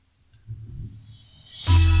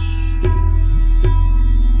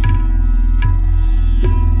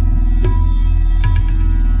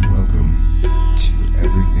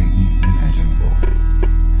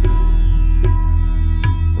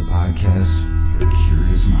for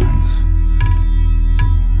curious minds.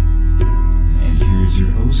 And here's your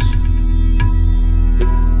host,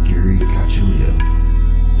 Gary Cacciolillo.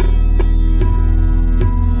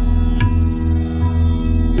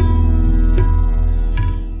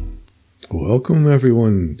 Welcome,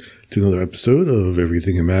 everyone, to another episode of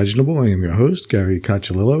Everything Imaginable. I am your host, Gary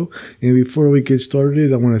Cacciolillo. And before we get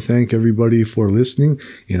started, I want to thank everybody for listening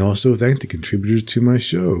and also thank the contributors to my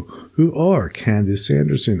show, who are Candace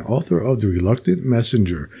Sanderson, author of The Reluctant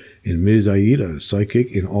Messenger, and Ms. Aida,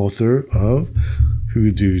 psychic and author of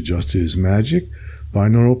Hoodoo Justice Magic,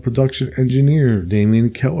 binaural production engineer Damien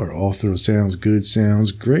Keller, author of Sounds Good,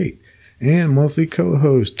 Sounds Great, and monthly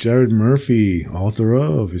co-host Jared Murphy, author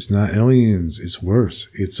of It's Not Aliens, It's Worse,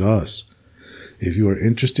 It's Us. If you are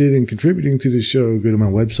interested in contributing to the show, go to my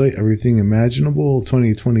website,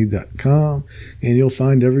 everythingimaginable2020.com, and you'll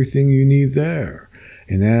find everything you need there.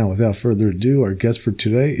 And now, without further ado, our guest for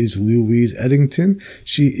today is Louise Eddington.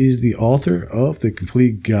 She is the author of The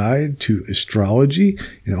Complete Guide to Astrology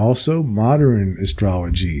and also Modern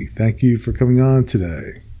Astrology. Thank you for coming on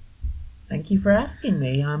today. Thank you for asking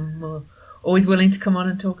me. I'm always willing to come on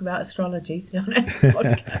and talk about astrology on a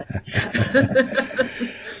podcast.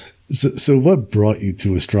 So what brought you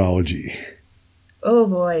to astrology? Oh,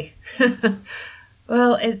 boy.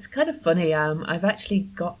 Well, it's kind of funny. I've actually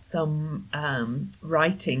got some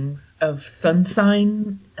writings of sun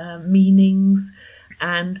sign meanings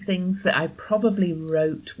and things that I probably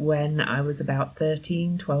wrote when I was about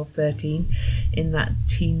 12, 13, in that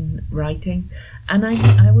teen writing. And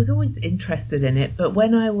I was always interested in it. But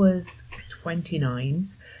when I was 29,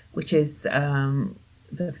 which is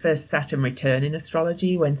the first Saturn return in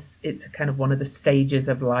astrology, when it's kind of one of the stages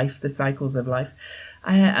of life, the cycles of life,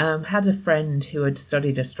 I had a friend who had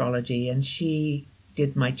studied astrology, and she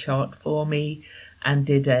did my chart for me and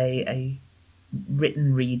did a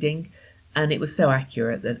written reading. And it was so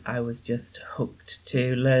accurate that I was just hooked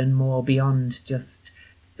to learn more beyond just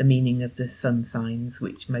the meaning of the sun signs,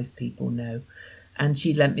 which most people know. And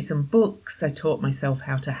she lent me some books. I taught myself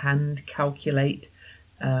how to hand calculate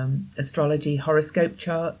astrology horoscope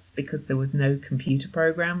charts because there was no computer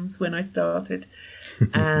programs when I started.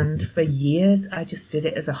 And for years, I just did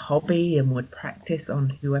it as a hobby and would practice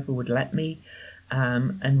on whoever would let me,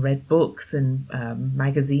 and read books and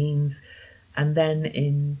magazines. And then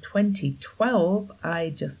in 2012, I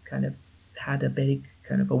just kind of had a big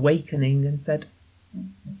kind of awakening and said,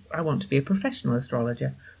 I want to be a professional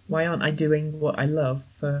astrologer. Why aren't I doing what I love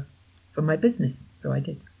for my business? So I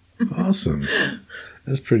did. Awesome.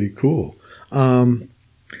 That's pretty cool. One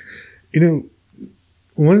of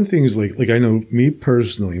the things, like I know me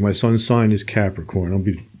personally, my sun's sign is Capricorn. I'll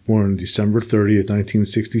be born December 30th,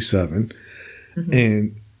 1967. Mm-hmm.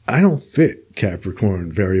 And I don't fit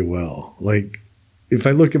Capricorn very well. Like, if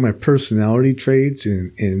I look at my personality traits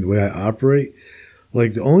and the way I operate,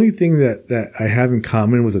 like, the only thing that I have in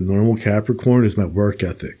common with a normal Capricorn is my work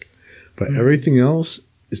ethic. But everything else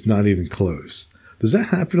is not even close. Does that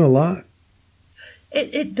happen a lot?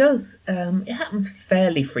 It does. It happens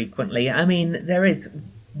fairly frequently. I mean, there is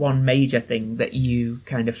one major thing that you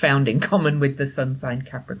kind of found in common with the sun sign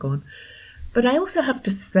Capricorn. But I also have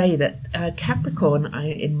to say that Capricorn,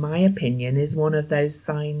 in my opinion, is one of those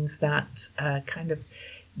signs that kind of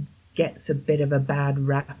gets a bit of a bad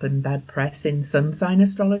rap and bad press in sun sign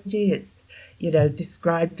astrology. It's,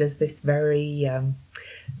 described as this very,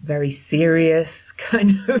 very serious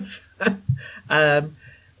kind of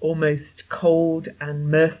almost cold and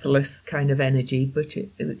mirthless kind of energy,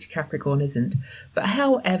 which Capricorn isn't. But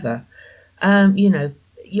however,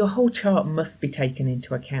 your whole chart must be taken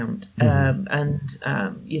into account.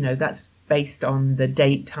 That's based on the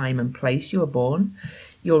date, time, and place you were born.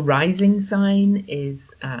 Your rising sign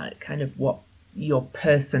is kind of what your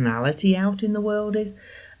personality out in the world is.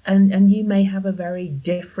 And you may have a very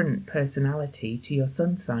different personality to your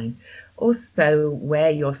sun sign. Also, where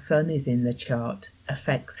your sun is in the chart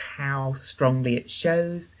affects how strongly it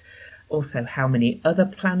shows. Also, how many other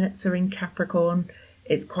planets are in Capricorn.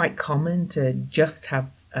 It's quite common to just have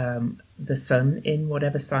the sun in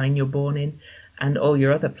whatever sign you're born in, and all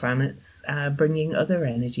your other planets bringing other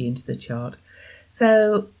energy into the chart.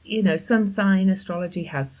 So, sun sign astrology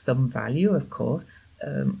has some value, of course,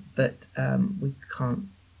 but we can't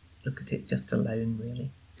look at it just alone,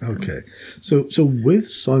 really. So. Okay. So with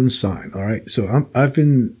sun sign, all right, so I've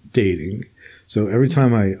been dating. So every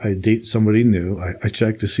time I date somebody new, I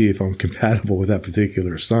check to see if I'm compatible with that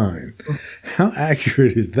particular sign. How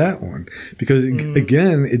accurate is that one? Because,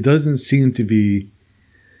 again, it doesn't seem to be,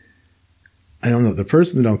 I don't know, the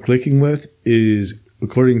person that I'm clicking with is,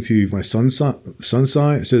 according to my sun sign,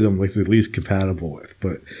 it says I'm like the least compatible with.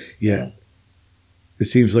 But, yeah. It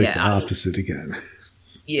seems like Yeah, the opposite again.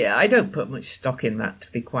 Yeah, I don't put much stock in that,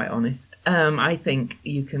 to be quite honest. I think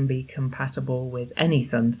you can be compatible with any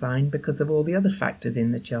sun sign because of all the other factors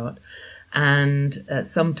in the chart. And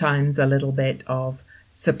sometimes a little bit of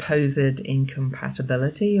supposed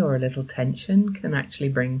incompatibility or a little tension can actually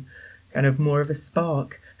bring kind of more of a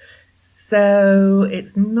spark. So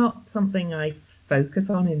it's not something I focus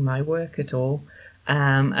on in my work at all.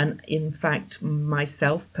 And in fact,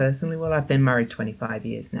 myself personally, well, I've been married 25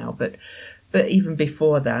 years now, but even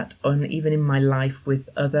before that, and even in my life with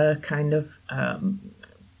other kind of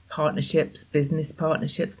partnerships, business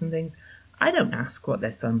partnerships and things, I don't ask what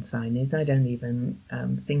their sun sign is. I don't even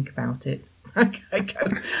think about it.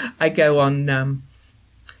 I go on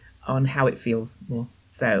how it feels more.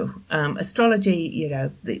 So astrology,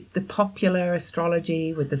 the popular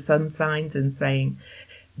astrology with the sun signs and saying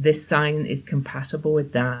this sign is compatible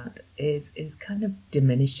with that is kind of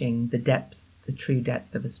diminishing the true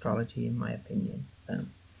depth of astrology, in my opinion. So.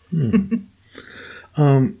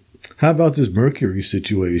 How about this Mercury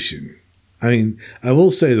situation? I mean, I will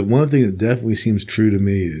say that one thing that definitely seems true to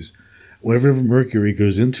me is whenever Mercury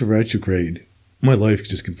goes into retrograde, my life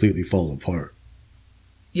just completely falls apart.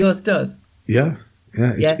 Yours does? Yeah.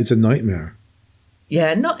 It's a nightmare.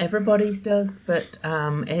 Yeah, not everybody's does, but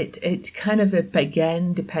it kind of,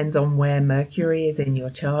 again, depends on where Mercury is in your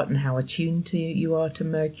chart and how attuned you are to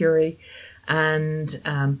Mercury. And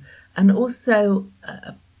also,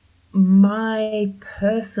 my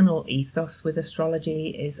personal ethos with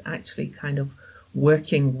astrology is actually kind of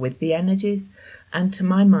working with the energies. And to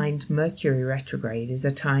my mind, Mercury retrograde is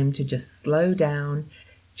a time to just slow down,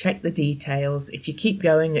 check the details. If you keep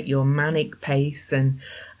going at your manic pace and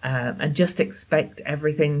just expect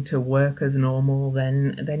everything to work as normal,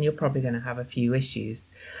 then you're probably going to have a few issues.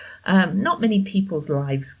 Not many people's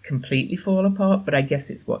lives completely fall apart, but I guess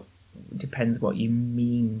depends what you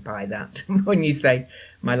mean by that when you say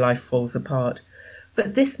my life falls apart.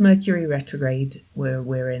 But this Mercury retrograde where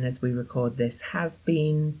we're in as we record this has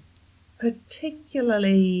been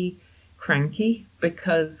particularly cranky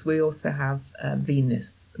because we also have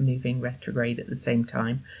Venus moving retrograde at the same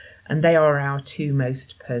time. And they are our two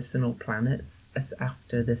most personal planets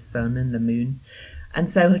after the sun and the moon. And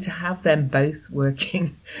so to have them both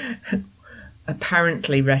working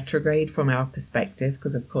apparently retrograde from our perspective,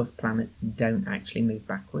 because of course planets don't actually move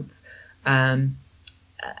backwards,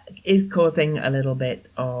 is causing a little bit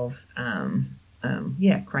of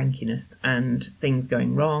crankiness and things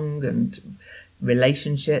going wrong and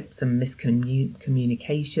relationships and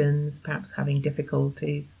miscommunications, perhaps having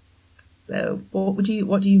difficulties. So what do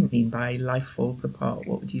you mean by life falls apart?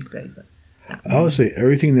 What would you say? I would say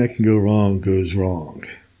everything that can go wrong goes wrong.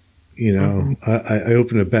 I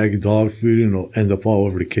open a bag of dog food and it'll end up all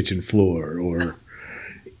over the kitchen floor, or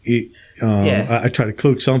I try to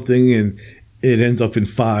cook something and it ends up in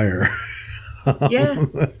fire. Yeah.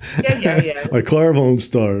 My car won't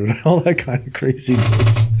start. All that kind of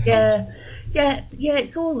craziness. Yeah.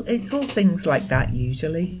 It's all things like that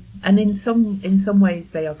usually, and in some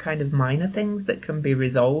ways they are kind of minor things that can be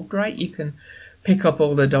resolved. Right? You can pick up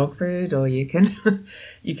all the dog food, or you can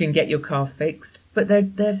get your car fixed. But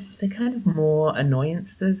they're kind of more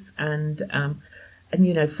annoyances, and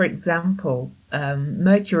for example,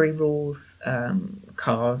 Mercury rules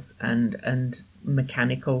cars and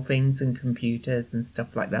mechanical things and computers and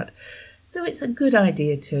stuff like that. So it's a good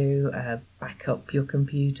idea to back up your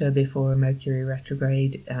computer before a Mercury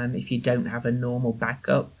retrograde if you don't have a normal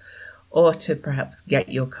backup, or to perhaps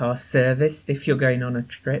get your car serviced if you're going on a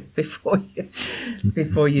trip before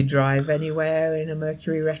you drive anywhere in a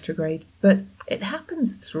Mercury retrograde. But it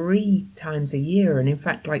happens 3 times a year, and in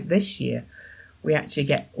fact, like this year, we actually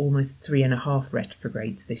get almost 3.5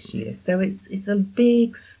 retrogrades this year. So it's a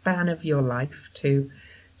big span of your life to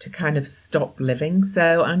kind of stop living.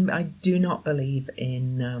 So I do not believe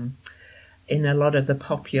in a lot of the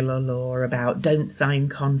popular law about don't sign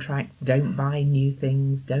contracts, don't buy new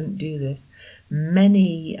things, don't do this.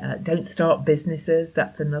 Many don't start businesses.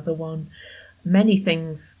 That's another one. Many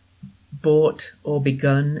things bought or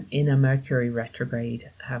begun in a Mercury retrograde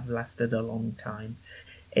have lasted a long time.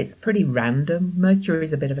 It's pretty random. Mercury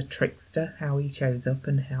is a bit of a trickster, how he shows up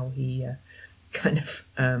and how he kind of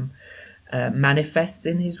manifests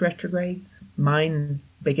in his retrogrades. Mine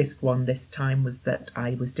biggest one this time was that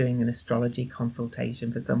I was doing an astrology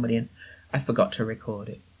consultation for somebody and I forgot to record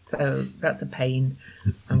it. So that's a pain.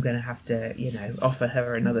 I'm going to have to, offer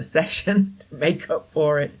her another session to make up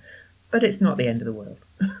for it. But it's not the end of the world.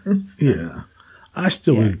 Yeah. I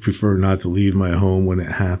still would prefer not to leave my home when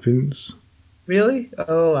it happens. Really?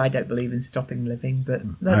 Oh, I don't believe in stopping living, but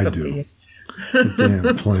that's up to you.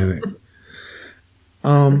 Damn planet.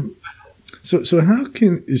 So how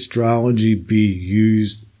can astrology be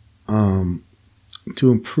used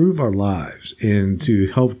to improve our lives and to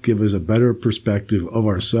help give us a better perspective of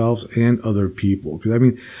ourselves and other people? Because I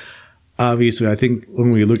mean, obviously, I think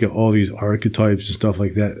when we look at all these archetypes and stuff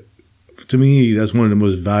like that, to me, that's one of the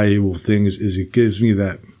most valuable things. Is it gives me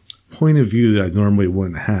that point of view that I normally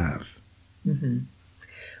wouldn't have. Mm-hmm.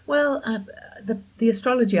 Well, the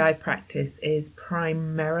astrology I practice is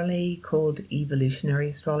primarily called evolutionary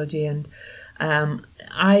astrology, and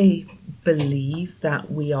I believe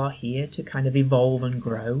that we are here to kind of evolve and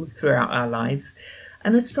grow throughout our lives,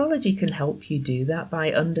 and astrology can help you do that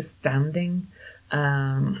by understanding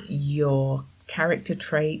your character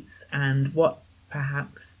traits and what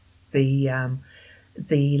perhaps the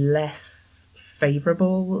less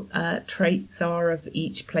favorable traits are of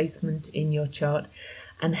each placement in your chart,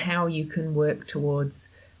 and how you can work towards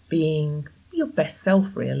being your best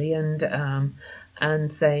self, really, and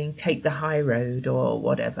saying take the high road or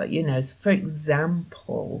whatever. You know, for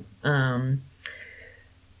example,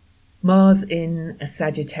 Mars in a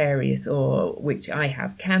Sagittarius, or which I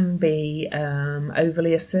have, can be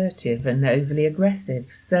overly assertive and overly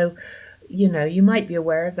aggressive. So, you know, you might be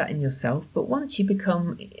aware of that in yourself, but once you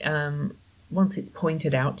become, once it's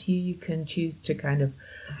pointed out to you, you can choose to kind of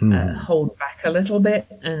hold back a little bit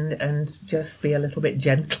and just be a little bit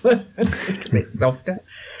gentler and a little bit softer.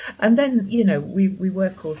 And then, you know, we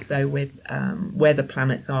work also with where the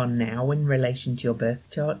planets are now in relation to your birth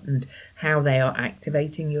chart and how they are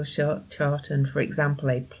activating your chart. And for example,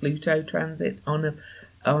 a Pluto transit on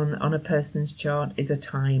a person's chart is a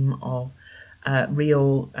time of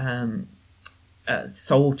real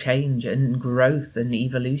soul change and growth and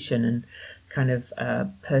evolution and kind of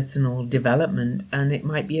personal development. And it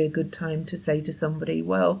might be a good time to say to somebody,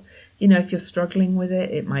 well, you know, if you're struggling with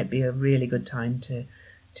it, it might be a really good time to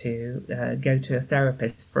go to a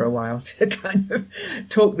therapist for a while to kind of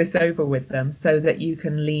talk this over with them, so that you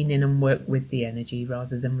can lean in and work with the energy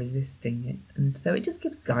rather than resisting it. And so it just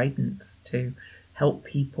gives guidance to help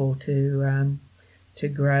people to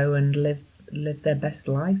grow and live their best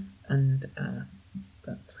life. And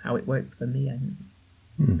that's how it works for me.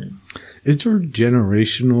 Is there a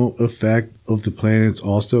generational effect of the planets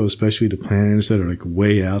also, especially the planets that are like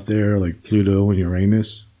way out there, like Pluto and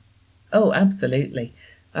Uranus? Oh, absolutely.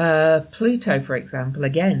 Pluto, for example,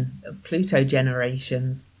 again, Pluto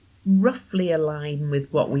generations roughly align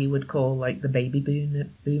with what we would call like the baby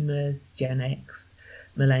boomers, Gen X,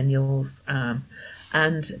 millennials,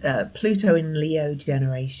 and Pluto in Leo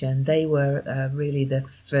generation, they were really the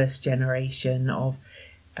first generation of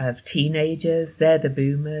teenagers. They're the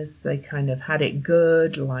boomers. They kind of had it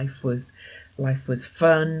good. Life was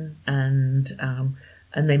fun, and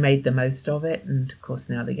they made the most of it. And of course,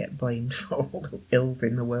 now they get blamed for all the ills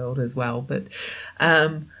in the world as well. But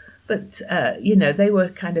you know, they were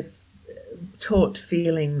kind of taught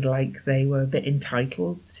feeling like they were a bit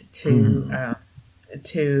entitled to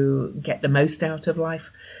get the most out of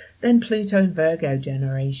life. Then Pluto and Virgo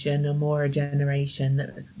generation are more a generation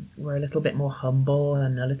that were a little bit more humble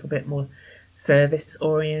and a little bit more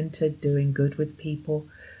service-oriented, doing good with people.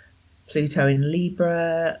 Pluto in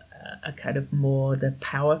Libra are kind of more the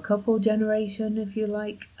power couple generation, if you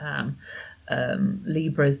like.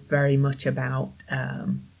 Libra is very much about,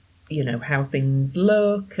 you know, how things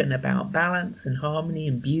look and about balance and harmony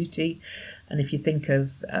and beauty. And if you think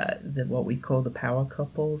of what we call the power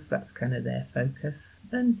couples, that's kind of their focus,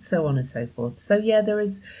 and so on and so forth. So yeah, there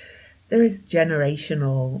is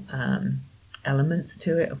generational elements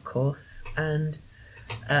to it, of course. And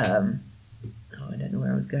I don't know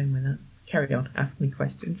where I was going with that. Carry on, ask me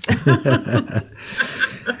questions.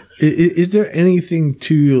 Is there anything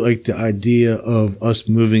to like the idea of us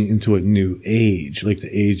moving into a new age, like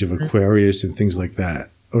the age of Aquarius and things like that?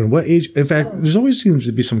 Or what age? In fact, there's always seems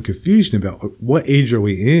to be some confusion about what age are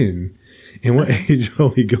we in and what age are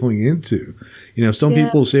we going into. You know, some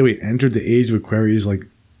people say we entered the age of Aquarius like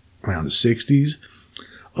around the 60s.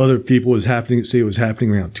 Other people say it was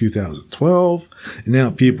happening around 2012. And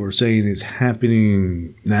now people are saying it's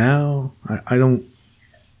happening now. I don't.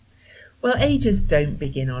 Well, ages don't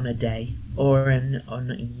begin on a day or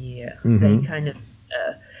on a year. Mm-hmm. They kind of...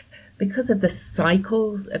 because of the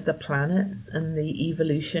cycles of the planets and the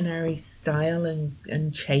evolutionary style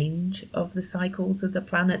and change of the cycles of the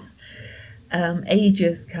planets,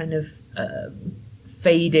 ages kind of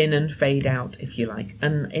fade in and fade out, if you like.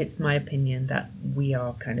 And it's my opinion that we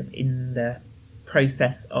are kind of in the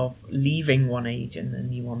process of leaving one age and a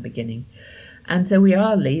new one beginning. And so we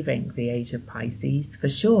are leaving the age of Pisces for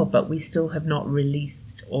sure, but we still have not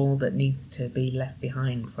released all that needs to be left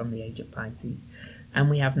behind from the age of Pisces. and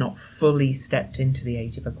we have not fully stepped into the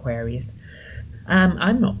age of Aquarius.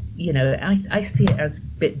 I'm not, I see it as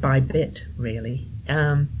bit by bit, really.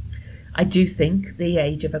 I do think the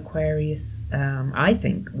age of Aquarius, I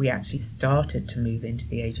think we actually started to move into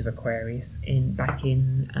the age of Aquarius back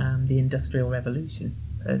in the Industrial Revolution,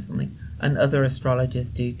 personally, and other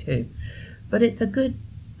astrologers do too. But it's a good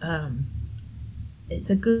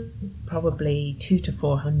probably 200 to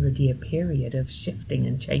 400 year period of shifting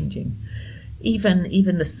and changing.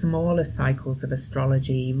 Even the smaller cycles of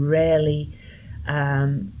astrology rarely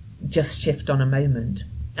just shift on a moment.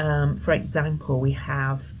 For example, we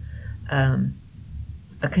have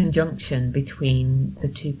a conjunction between the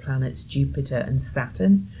two planets Jupiter and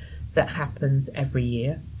Saturn that happens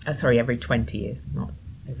every 20 years, not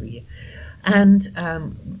every year. And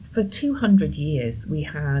for 200 years, we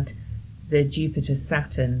had the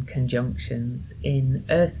Jupiter-Saturn conjunctions in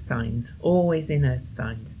Earth signs, always in Earth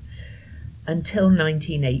signs. Until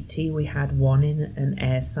 1980, we had one in an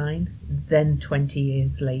air sign. Then 20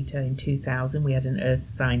 years later, in 2000, we had an Earth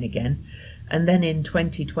sign again. And then in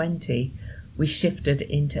 2020, we shifted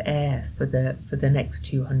into air for the next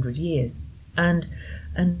 200 years. And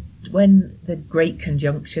when the great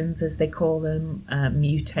conjunctions, as they call them,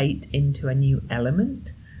 mutate into a new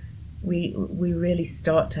element, we really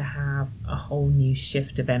start to have a whole new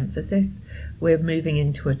shift of emphasis. We're moving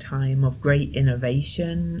into a time of great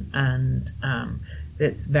innovation, and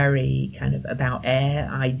that's very kind of about air,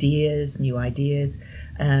 ideas, new ideas.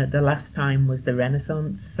 The last time was the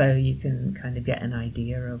Renaissance, so you can kind of get an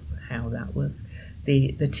idea of how that was.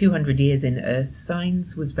 The 200 years in Earth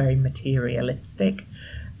signs was very materialistic,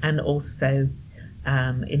 and also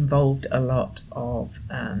involved a lot of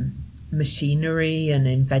machinery and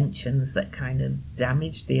inventions that kind of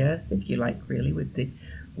damaged the Earth, if you like, really, with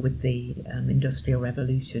the Industrial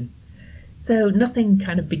Revolution. So nothing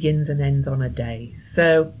kind of begins and ends on a day.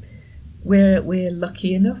 So we're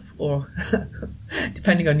lucky enough, or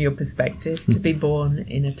depending on your perspective, to be born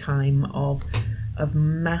in a time of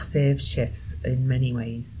massive shifts in many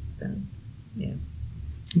ways. So, yeah.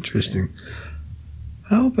 Interesting.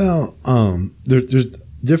 How about there's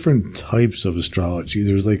different types of astrology.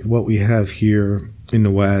 There's like what we have here in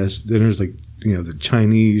the West. Then there's like the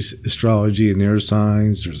Chinese astrology and their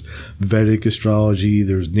signs. There's Vedic astrology.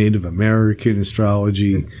 There's Native American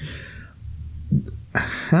astrology.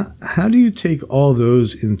 How do you take all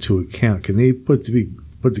those into account? Can they put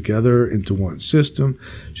together into one system?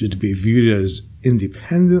 Should it be viewed as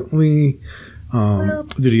independently?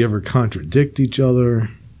 Did they ever contradict each other?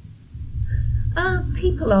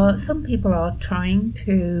 Some people are trying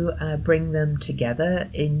to bring them together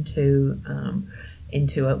into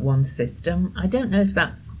one system. I don't know if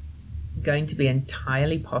that's going to be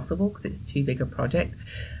entirely possible because it's too big a project.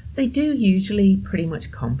 They do usually pretty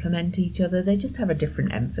much complement each other. They just have a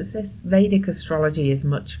different emphasis. Vedic astrology is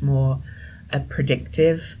much more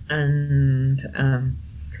predictive, and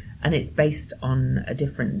it's based on a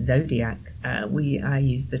different zodiac. I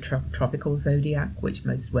use the tropical zodiac, which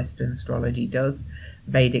most Western astrology does.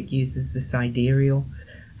 Vedic uses the sidereal,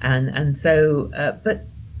 and so but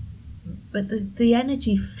the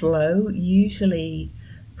energy flow usually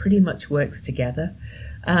pretty much works together.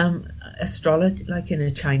 Astrology, like in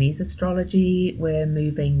a Chinese astrology, we're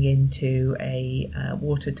moving into a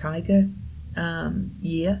water tiger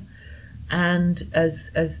year, and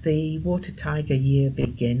as the water tiger year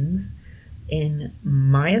begins, in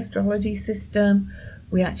my astrology system,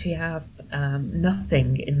 we actually have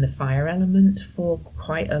nothing in the fire element for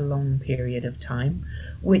quite a long period of time,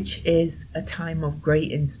 which is a time of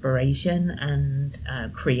great inspiration and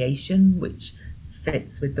creation, which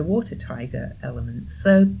fits with the water tiger element.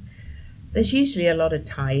 So there's usually a lot of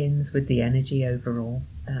tie-ins with the energy overall,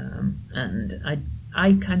 and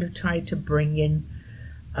I kind of try to bring in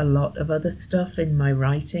a lot of other stuff in my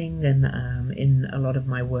writing, and in a lot of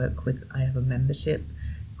my work I have a membership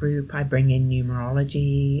group. I bring in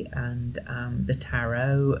numerology and the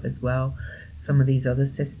tarot as well, some of these other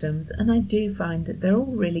systems, and I do find that they're all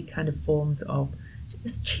really kind of forms of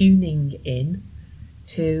just tuning in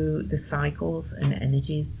to the cycles and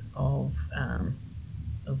energies of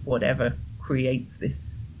whatever creates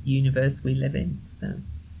this universe we live in. So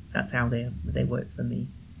that's how they work for me.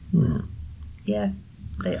 So, yeah,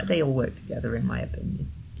 they all work together, in my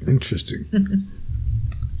opinion. Interesting.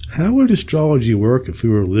 How would astrology work if we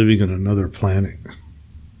were living on another planet?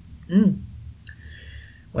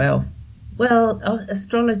 Well,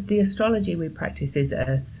 the astrology we practice is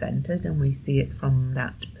Earth-centered, and we see it from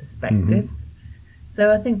that perspective. Mm-hmm.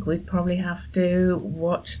 So I think we'd probably have to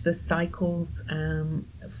watch the cycles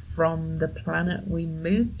from the planet we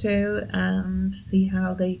move to and see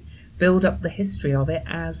how they build up the history of it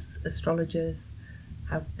as astrologers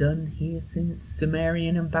have done here since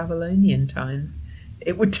Sumerian and Babylonian times.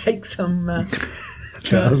 It would take some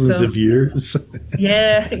thousands of years.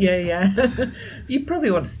 Yeah. You probably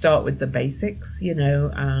want to start with the basics.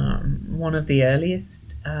 One of the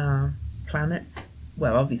earliest planets.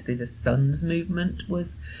 Well, obviously the sun's movement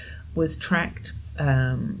was tracked,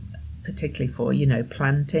 particularly for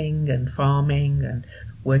planting and farming and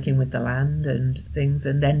working with the land and things,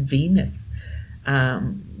 and then Venus.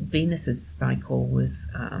 Venus's cycle was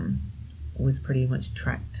pretty much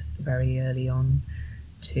tracked very early on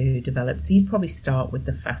to develop. So you'd probably start with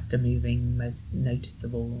the faster moving, most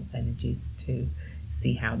noticeable energies to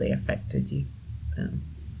see how they affected you. So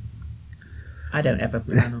I don't ever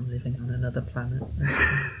plan on living on another planet.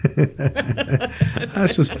 I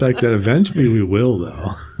suspect that eventually we will,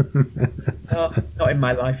 though. Not in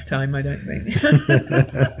my lifetime, I don't think.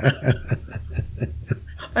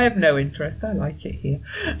 I have no interest. I like it here.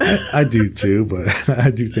 I do too, but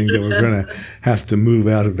I do think that we're going to have to move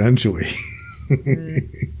out eventually.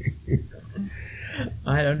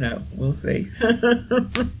 I don't know. We'll see.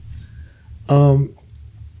 How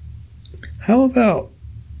about,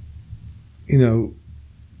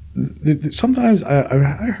 sometimes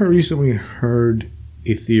I recently heard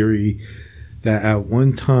a theory that at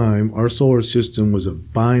one time our solar system was a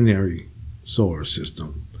binary solar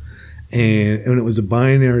system. And when it was a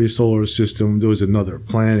binary solar system, there was another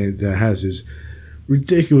planet that has this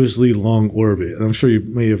ridiculously long orbit. I'm sure you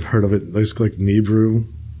may have heard of it. It's like Nibiru.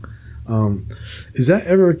 Is that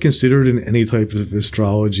ever considered in any type of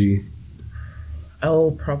astrology?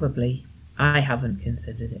 Oh, probably. I haven't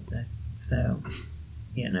considered it though. So,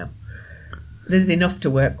 there's enough to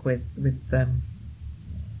work with the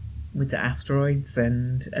asteroids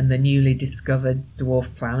and the newly discovered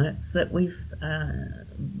dwarf planets that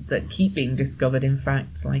that keep being discovered. In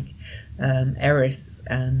fact, like Eris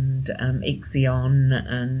and Ixion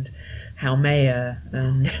and Haumea,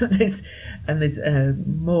 and there's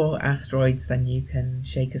more asteroids than you can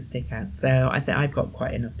shake a stick at. So I think I've got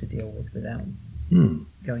quite enough to deal with without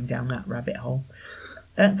going down that rabbit hole.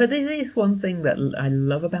 But there is one thing that I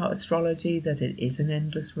love about astrology, that it is an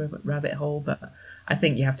endless rabbit hole, but I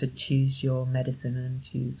think you have to choose your medicine and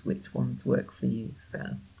choose which ones work for you.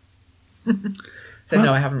 So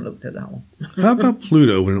no, I haven't looked at that one. How about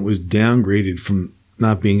Pluto when it was downgraded from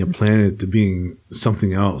not being a planet to being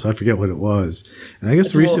something else? I forget what it was. And I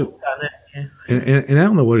guess recently, and I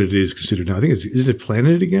don't know what it is considered now. I think is it a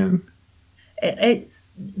planet again?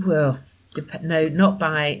 It's no, not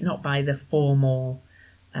by the formal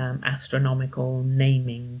astronomical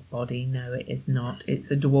naming body. No, it is not. It's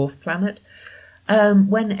a dwarf planet.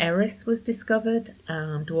 When Eris was discovered,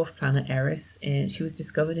 dwarf planet Eris, she was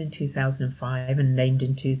discovered in 2005 and named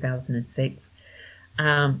in 2006.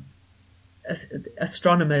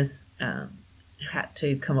 Astronomers had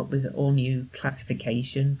to come up with all new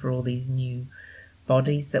classification for all these new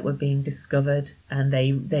bodies that were being discovered, and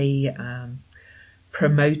they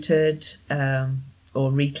promoted or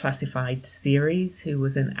reclassified Ceres, who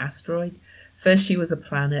was an asteroid. First she was a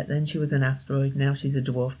planet, then she was an asteroid, now she's a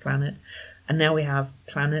dwarf planet. And now we have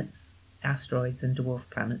planets, asteroids, and dwarf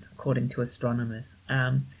planets, according to astronomers.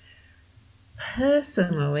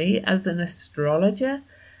 Personally, as an astrologer,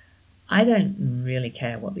 I don't really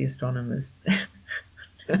care what the astronomers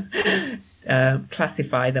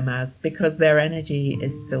classify them as, because their energy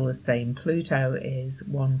is still the same. Pluto is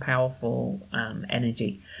one powerful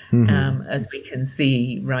energy. As we can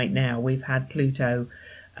see right now, we've had Pluto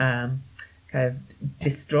kind of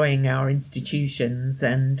destroying our institutions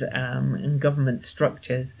and government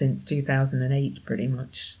structures since 2008, pretty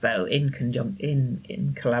much. So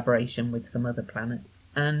in collaboration with some other planets,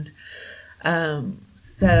 and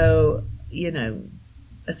so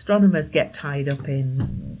astronomers get tied up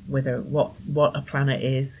in whether what a planet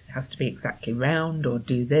is. It has to be exactly round, or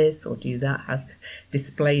do this or do that,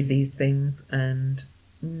 display these things, and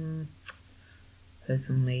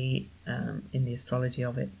personally, in the astrology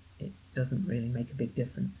of it doesn't really make a big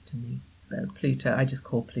difference to me. So Pluto, I just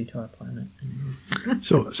call Pluto a planet.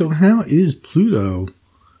 So how is Pluto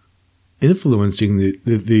influencing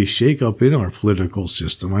the shake-up in our political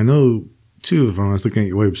system? I know, too, if I was looking at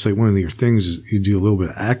your website, one of your things is you do a little bit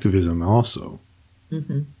of activism also.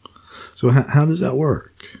 So how does that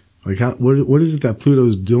work? Like, what is it that Pluto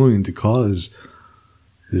is doing to cause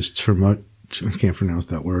this turmoil? I can't pronounce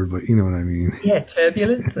that word, but you know what I mean. Yeah,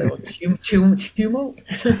 turbulence or tumult.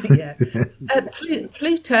 Yeah,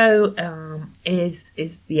 Pluto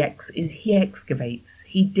he excavates,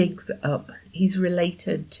 he digs up. He's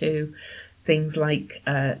related to things like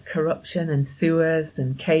corruption and sewers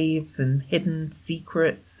and caves and hidden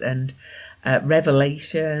secrets and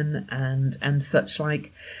revelation and such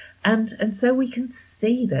like. And so we can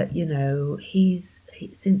see that,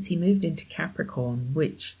 since he moved into Capricorn,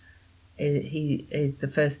 which he is the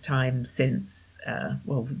first time since,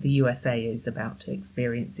 the USA is about to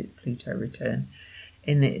experience its Pluto return.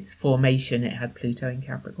 In its formation, it had Pluto in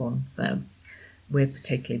Capricorn. So we're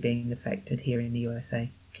particularly being affected here in the USA.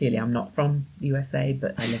 Clearly, I'm not from the USA,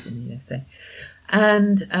 but I live in the USA.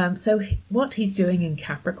 And so what he's doing in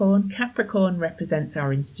Capricorn represents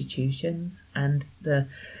our institutions and the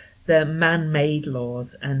man-made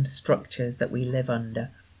laws and structures that we live under.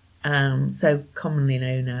 So commonly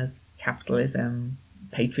known as capitalism,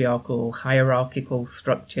 patriarchal, hierarchical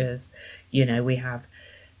structures. We have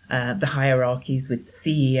the hierarchies with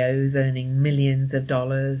CEOs earning millions of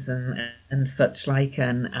dollars and such like,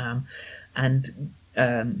 and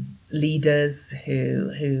leaders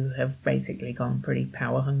who have basically gone pretty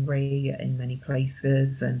power hungry in many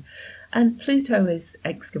places, and Pluto is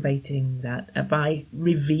excavating that by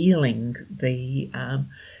revealing the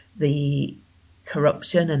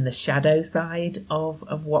corruption and the shadow side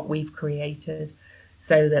of what we've created,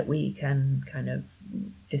 so that we can kind of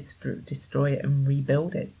destroy it and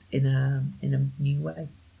rebuild it in a new way.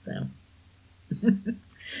 So,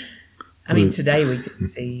 I mean, today we can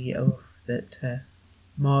see that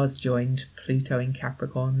Mars joined Pluto in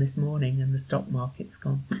Capricorn this morning, and the stock market's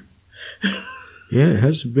gone. Yeah, it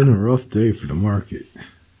has been a rough day for the market.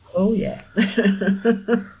 Oh yeah.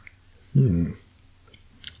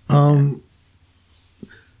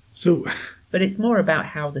 So. But it's more about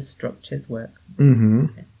how the structures work. Mm-hmm.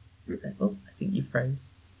 Okay. Oh, I think you froze.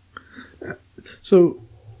 So,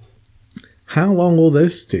 how long will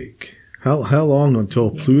this take? How long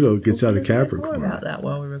until Pluto gets out of Capricorn? More about that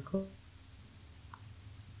while we record.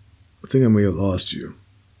 I think I may have lost you.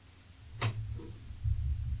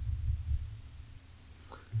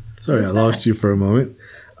 Sorry, I lost you for a moment.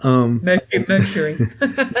 Mercury.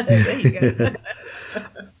 There you go.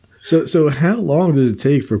 So how long does it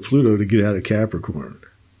take for Pluto to get out of Capricorn?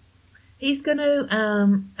 He's going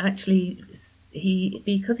to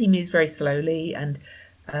because he moves very slowly, and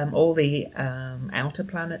all the outer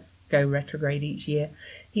planets go retrograde each year.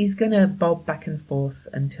 He's going to bob back and forth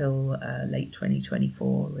until late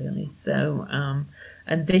 2024, really. So,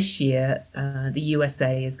 and this year, the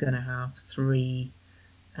USA is going to have 3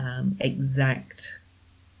 exact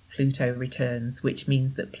Pluto returns, which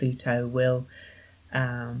means that Pluto will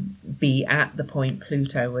be at the point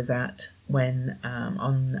Pluto was at when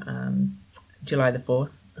on July the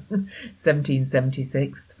 4th,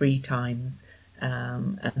 1776, 3 times.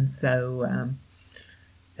 And so I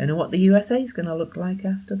don't know what the USA is going to look like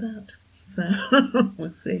after that. So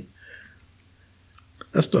we'll see.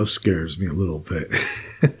 That stuff scares me a little bit.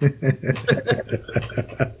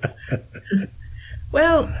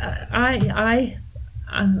 Well,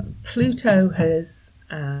 Pluto has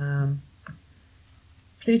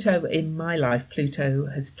Pluto in my life. Pluto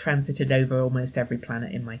has transited over almost every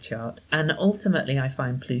planet in my chart, and ultimately, I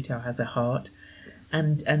find Pluto has a heart,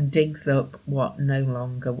 and digs up what no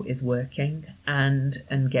longer is working, and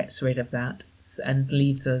gets rid of that, and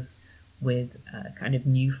leaves us with kind of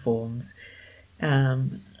new forms.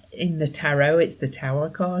 In the tarot, it's the Tower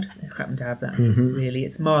card. I happen to have that. Really,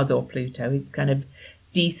 it's Mars or Pluto. It's kind of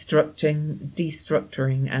destructuring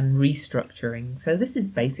and restructuring. So this is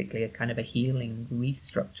basically a kind of a healing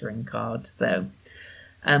restructuring card. So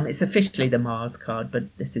it's officially the Mars card,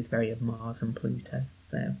 but this is very of Mars and Pluto.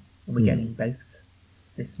 So we're getting both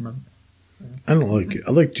this month. So. I don't like it.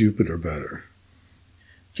 I like Jupiter better.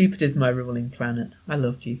 Jupiter's my ruling planet. I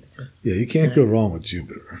love Jupiter. Yeah, you can't go wrong with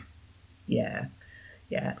Jupiter. Yeah.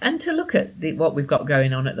 Yeah, and to look at what we've got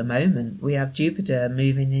going on at the moment, we have Jupiter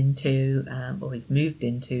moving into, he's moved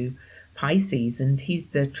into Pisces, and he's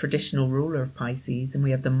the traditional ruler of Pisces, and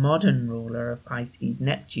we have the modern ruler of Pisces,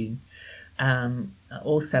 Neptune,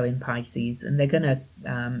 also in Pisces, and they're going to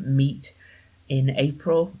meet in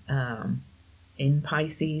April in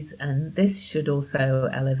Pisces, and this should also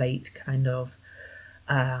elevate kind of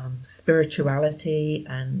spirituality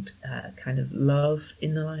and kind of love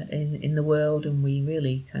in the world, and we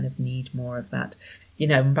really kind of need more of that.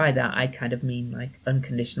 And by that I kind of mean like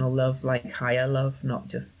unconditional love, like higher love, not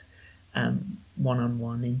just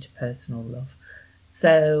one-on-one interpersonal love.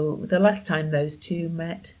 So the last time those two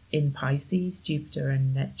met in Pisces, Jupiter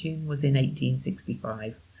and Neptune, was in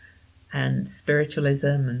 1865, and spiritualism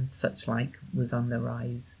and such like was on the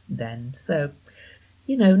rise then. So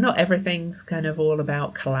not everything's kind of all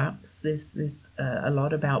about collapse. There's a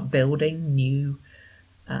lot about building new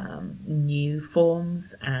new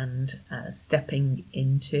forms and stepping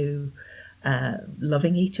into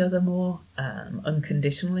loving each other more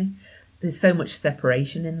unconditionally. There's so much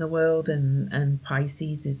separation in the world, and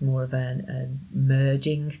Pisces is more of a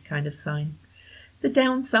merging kind of sign. The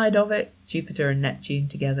downside of it, Jupiter and Neptune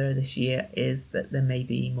together this year, is that there may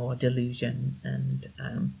be more delusion and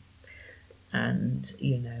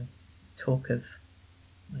talk of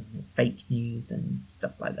fake news and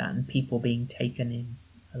stuff like that, and people being taken in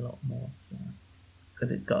a lot more, so,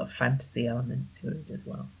 because it's got a fantasy element to it as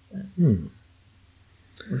well. So.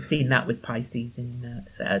 We've seen that with Pisces in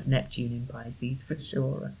Neptune in Pisces for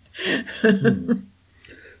sure.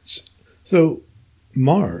 So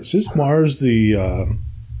Mars, is Mars the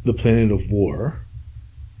planet of war?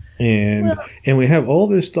 And we have all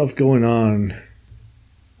this stuff going on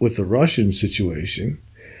with the Russian situation.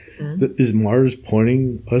 Mm-hmm. Is Mars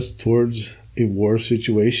pointing us towards a war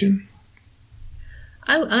situation?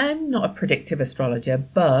 I'm not a predictive astrologer,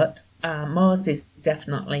 but Mars is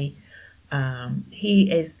definitely he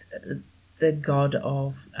is the god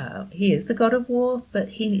of war, but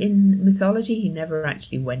in mythology he never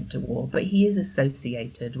actually went to war, but he is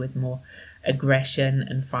associated with more aggression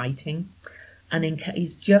and fighting. And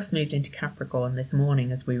he's just moved into Capricorn this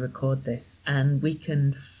morning as we record this, and we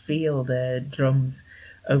can feel the drums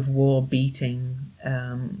of war beating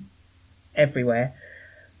everywhere.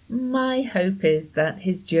 My hope is that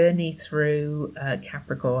his journey through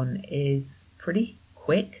Capricorn is pretty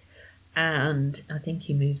quick, and I think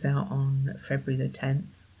he moves out on February the 10th.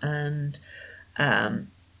 And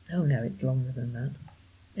oh no, it's longer than that.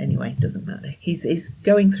 Anyway, it doesn't matter. He's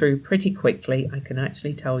going through pretty quickly. I can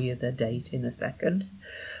actually tell you the date in a second.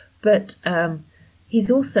 But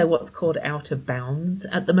he's also what's called out of bounds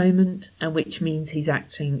at the moment, which means he's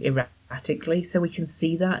acting erratically. So we can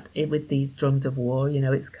see that with these drums of war.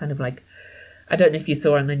 It's kind of like, I don't know if you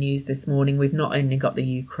saw on the news this morning, we've not only got the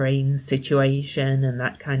Ukraine situation and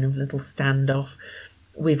that kind of little standoff,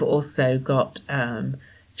 we've also got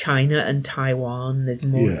China and Taiwan. There's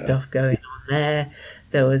more stuff going on there.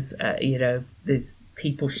 There was, there's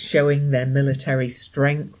people showing their military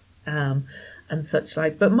strength and such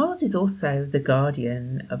like. But Mars is also the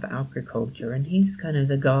guardian of agriculture, and he's kind of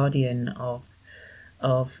the guardian of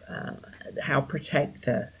how protect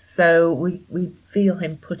us. So we feel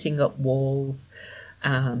him putting up walls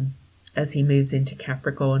as he moves into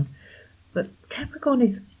Capricorn. But Capricorn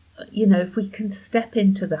is, if we can step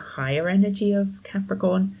into the higher energy of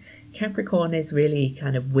Capricorn is really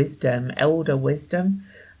kind of wisdom, elder wisdom,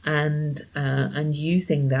 and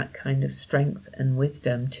using that kind of strength and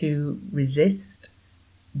wisdom to resist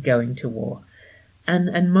going to war.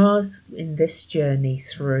 And Mars in this journey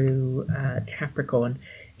through Capricorn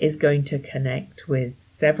is going to connect with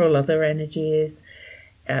several other energies,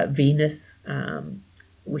 Venus,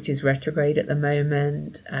 which is retrograde at the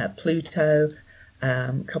moment, Pluto,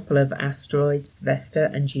 a couple of asteroids, Vesta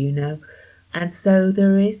and Juno. And so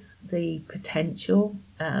there is the potential,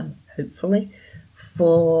 hopefully,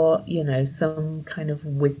 for, some kind of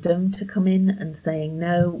wisdom to come in and saying,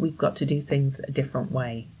 no, we've got to do things a different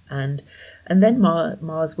way. And then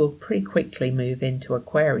Mars will pretty quickly move into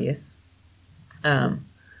Aquarius.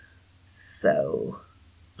 So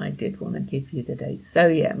I did want to give you the date. So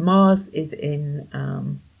yeah, Mars is in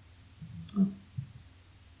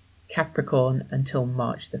Capricorn until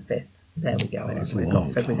March the 5th. There we go. We've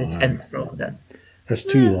got February the 10th for all of us. That's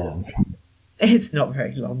too long. It's not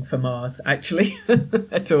very long for Mars, actually,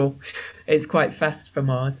 at all. It's quite fast for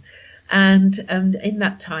Mars. And in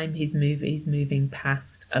that time, he's moving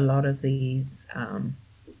past a lot of these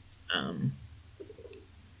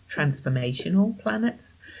transformational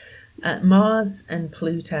planets. Mars and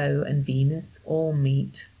Pluto and Venus all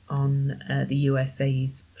meet on the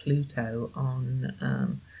USA's Pluto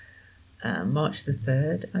on March the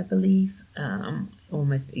 3rd, I believe,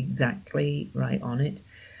 almost exactly right on it.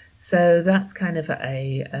 So that's kind of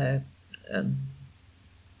a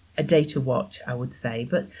day to watch, I would say.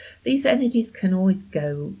 But these energies can always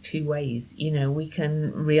go two ways. We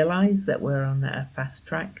can realize that we're on a fast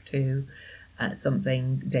track to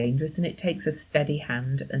something dangerous, and it takes a steady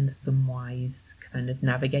hand and some wise kind of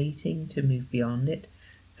navigating to move beyond it.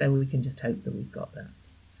 So we can just hope that we've got that.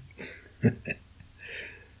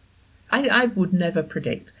 I would never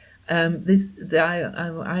predict. I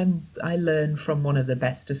learn from one of the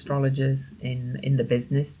best astrologers in the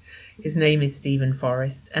business. His name is Stephen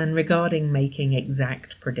Forrest, and regarding making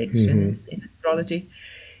exact predictions in astrology,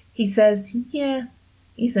 he says,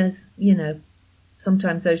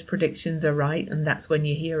 sometimes those predictions are right, and that's when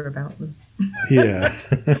you hear about them. Yeah.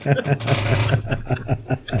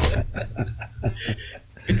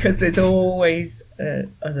 because there's always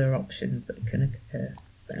other options that can occur.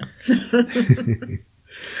 So.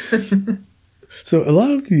 So a lot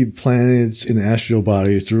of the planets and astral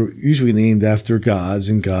bodies are usually named after gods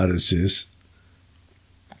and goddesses.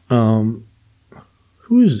 Who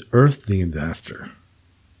is Earth named after?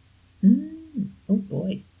 Oh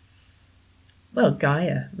boy. Well,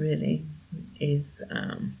 Gaia really is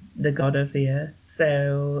the god of the earth.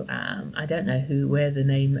 So I don't know where the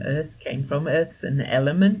name Earth came from. Earth's an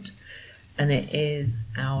element, and it is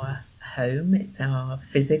our home. It's our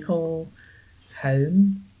physical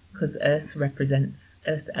home, because Earth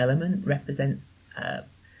element represents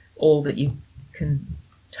all that you can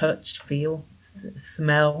touch, feel,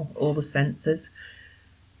 smell, all the senses.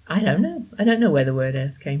 I don't know where the word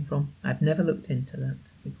Earth came from. I've never looked into that.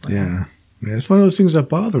 Yeah, it's one of those things that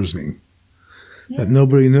bothers me. Yeah. That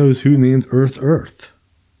nobody knows who named Earth Earth.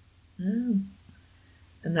 Oh.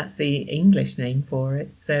 And that's the English name for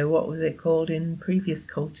it. So what was it called in previous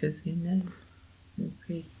cultures? Who knows?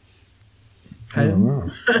 I don't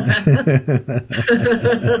know.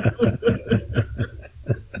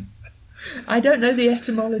 I don't know the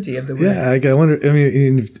etymology of the word. Yeah, I wonder. I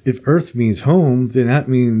mean, if Earth means home, then that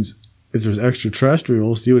means if there's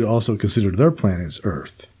extraterrestrials, you would also consider their planets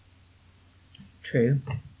Earth. True.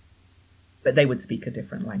 But they would speak a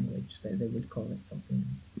different language, so they would call it something.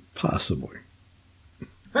 Possibly.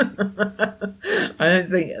 I don't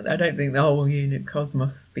think the whole unit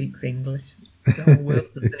Cosmos speaks English. The whole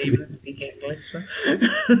world doesn't even speak English. So.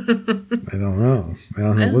 I don't know. I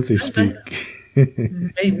don't know what they speak.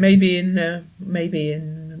 Maybe in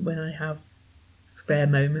when I have spare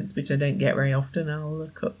moments, which I don't get very often, I'll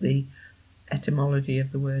look up the etymology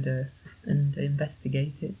of the word Earth and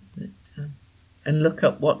investigate it, and look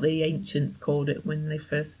up what the ancients called it when they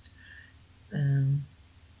first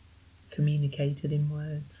communicated in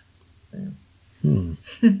words. So.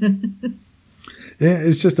 Yeah,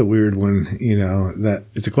 it's just a weird one, that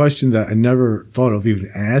it's a question that I never thought of even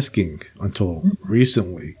asking until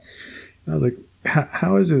recently. I was like,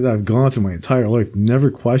 how is it that I've gone through my entire life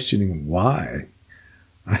never questioning why?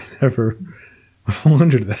 I never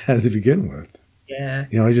wondered that to begin with. Yeah.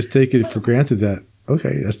 I just take it for granted that,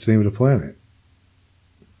 okay, that's the name of the planet.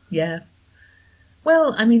 Yeah.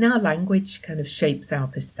 Well, I mean, our language kind of shapes our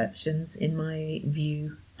perceptions, in my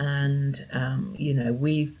view. And,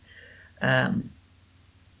 we've...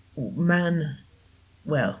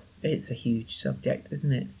 it's a huge subject,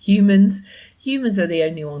 isn't it? Humans are the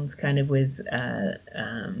only ones kind of with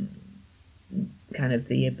kind of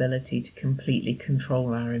the ability to completely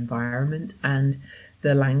control our environment, and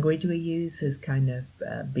the language we use has kind of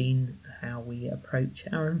been how we approach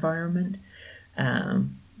our environment,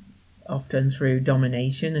 often through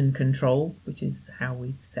domination and control, which is how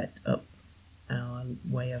we've set up our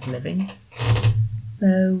way of living.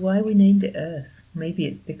 So why we named it Earth? Maybe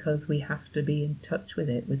it's because we have to be in touch with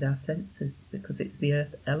it, with our senses, because it's the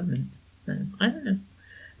earth element. So I don't know.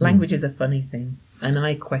 Language is a funny thing, and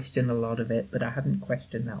I question a lot of it, but I haven't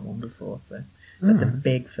questioned that one before. So that's a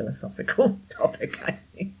big philosophical topic, I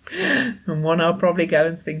think, and one I'll probably go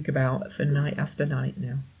and think about for night after night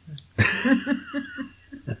now.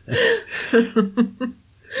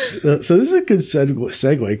 So this is a good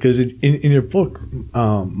segue, because in your book,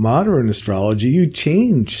 Modern Astrology, you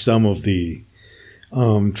change some of the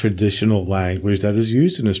traditional language that is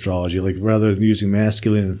used in astrology. Like, rather than using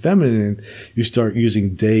masculine and feminine, you start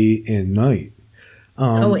using day and night.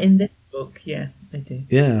 In this book, yeah, I do.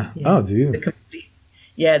 Yeah. Oh, do you? The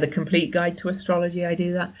Complete Guide to Astrology, I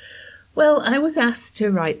do that. Well, I was asked to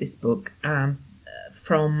write this book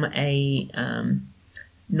from a...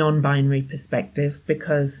 non-binary perspective,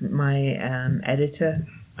 because my editor,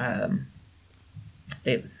 I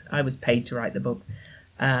was paid to write the book,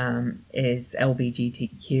 is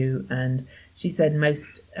LBGTQ, and she said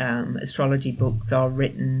most astrology books are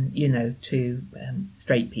written, to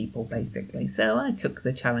straight people, basically. So I took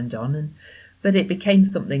the challenge on, but it became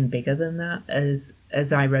something bigger than that.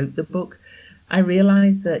 As I wrote the book, I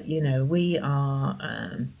realized that we are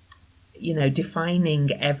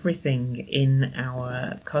defining everything in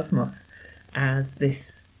our cosmos as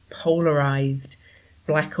this polarized,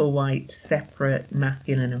 black or white, separate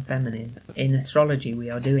masculine and feminine. In astrology,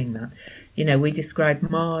 we are doing that. We describe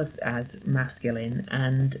Mars as masculine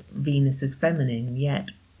and Venus as feminine, yet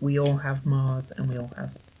we all have Mars and we all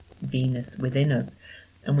have Venus within us.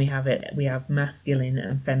 And we have masculine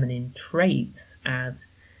and feminine traits as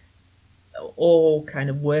all kind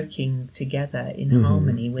of working together in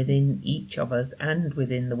harmony within each of us and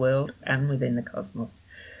within the world and within the cosmos.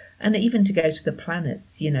 And even to go to the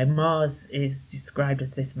planets, Mars is described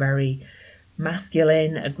as this very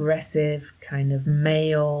masculine, aggressive, kind of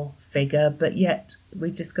male figure, but yet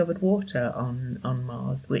we've discovered water on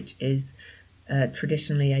Mars, which is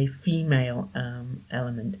traditionally a female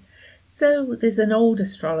element. So there's an old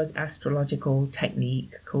astrological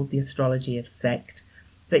technique called the astrology of sect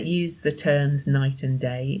that used the terms night and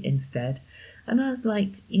day instead. And I was like,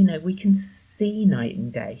 we can see night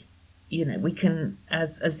and day. We can,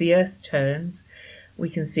 as the Earth turns, we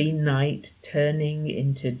can see night turning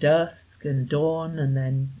into dusk and dawn and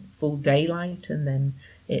then full daylight, and then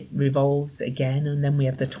it revolves again, and then we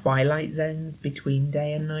have the twilight zones between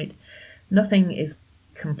day and night. Nothing is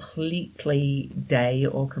completely day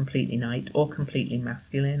or completely night or completely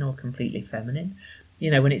masculine or completely feminine.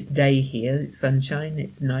 When it's day here, it's sunshine,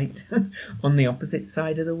 it's night on the opposite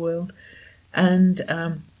side of the world. And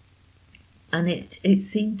it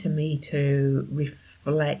seemed to me to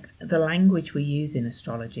reflect the language we use in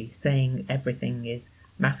astrology, saying everything is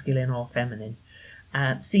masculine or feminine,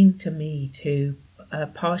 seemed to me to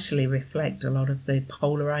partially reflect a lot of the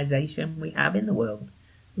polarization we have in the world,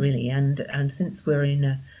 really. And since we're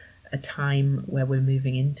in a time where we're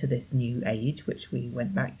moving into this new age, which we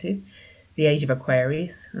went back to, the age of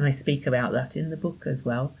Aquarius, and I speak about that in the book as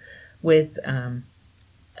well, with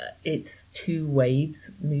it's two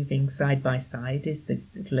waves moving side by side is the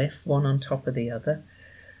glyph, one on top of the other,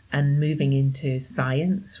 and moving into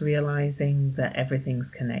science, realizing that everything's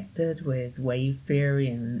connected with wave theory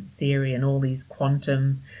and all these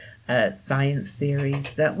quantum science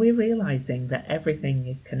theories, that we're realizing that everything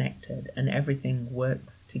is connected and everything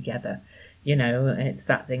works together. It's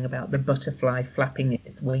that thing about the butterfly flapping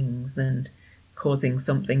its wings and causing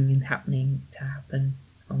something happening to happen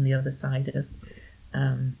on the other side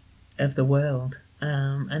of the world.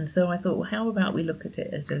 And so I thought, well, how about we look at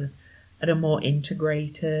it at a more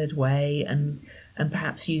integrated way and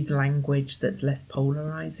perhaps use language that's less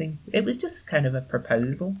polarizing. It was just kind of a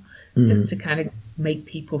proposal, just to kind of make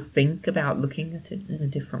people think about looking at it in a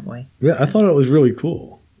different way. Yeah, I thought it was really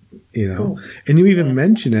cool. Cool. And you even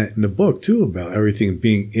mention it in the book too, about everything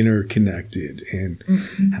being interconnected, and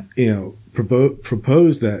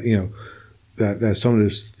propose that that some of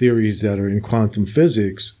those theories that are in quantum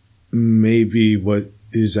physics may be what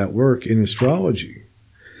is at work in astrology.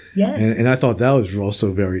 Yeah. And I thought that was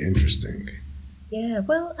also very interesting. Yeah,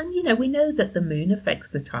 well, and we know that the moon affects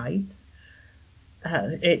the tides.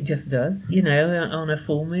 It just does, on a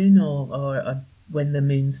full moon or when the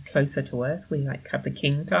moon's closer to Earth, we have the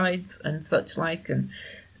king tides and such like, and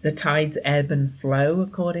the tides ebb and flow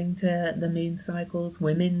according to the moon cycles.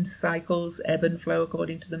 Women's cycles ebb and flow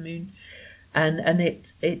according to the moon, and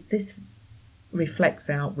this reflects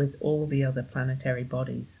out with all the other planetary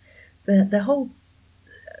bodies. The whole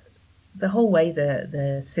way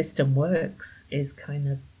the system works is kind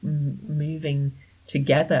of moving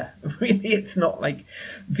together. Really, it's not like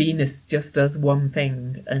Venus just does one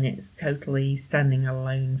thing and it's totally standing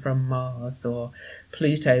alone from Mars, or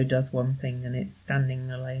Pluto does one thing and it's standing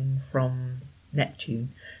alone from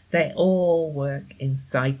Neptune. They all work in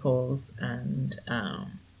cycles and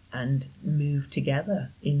move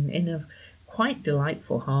together in a quite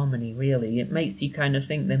delightful harmony. Really, it makes you kind of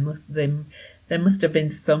think there must have been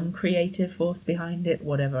some creative force behind it,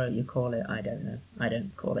 whatever you call it. I don't know. I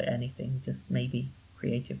don't call it anything, just maybe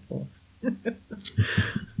creative force.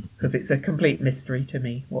 Because it's a complete mystery to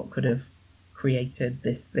me what could have created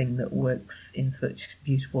this thing that works in such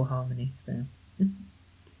beautiful harmony. So,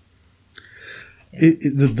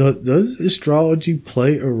 does astrology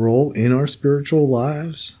play a role in our spiritual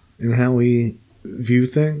lives and how we view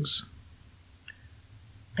things?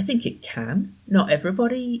 I think it can. Not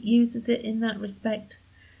everybody uses it in that respect.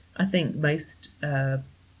 I think most,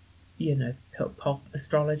 pop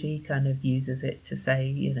astrology kind of uses it to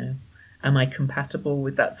say, am I compatible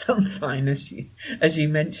with that sun sign, as you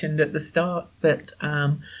mentioned at the start. But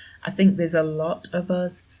I think there's a lot of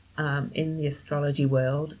us in the astrology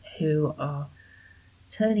world who are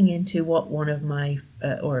turning into what one of my,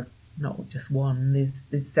 or not just one,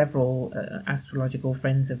 there's several astrological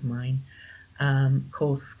friends of mine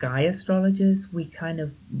called sky astrologers. We kind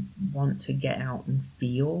of want to get out and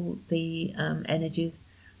feel the energies.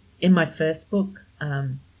 In my first book,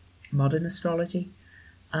 Modern Astrology,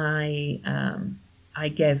 I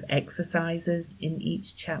gave exercises in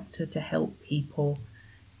each chapter to help people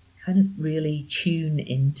kind of really tune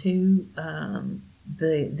into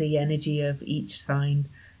the energy of each sign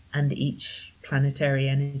and each planetary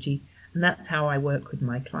energy. And that's how I work with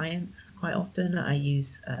my clients quite often. I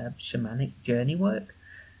use shamanic journey work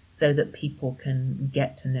so that people can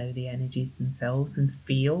get to know the energies themselves and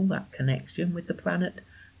feel that connection with the planet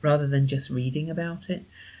rather than just reading about it.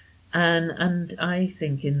 And I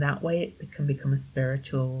think in that way it can become a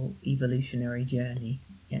spiritual evolutionary journey.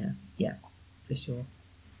 Yeah, for sure.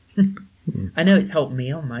 I know it's helped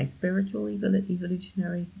me on my spiritual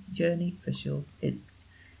evolutionary journey for sure.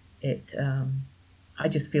 I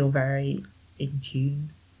just feel very in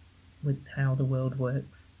tune with how the world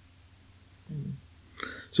works.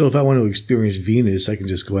 So if I want to experience Venus, I can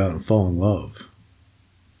just go out and fall in love.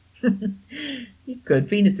 You could.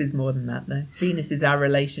 Venus is more than that, though. Venus is our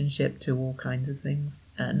relationship to all kinds of things,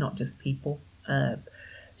 not just people.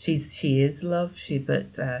 She is love,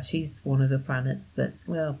 but she's one of the planets that,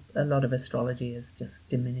 well, a lot of astrology has just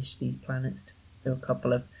diminished these planets to a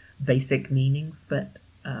couple of basic meanings. But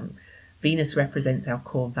Venus represents our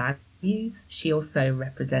core values. She also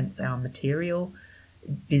represents our material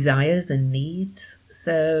desires and needs.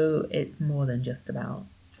 So it's more than just about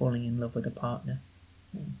falling in love with a partner.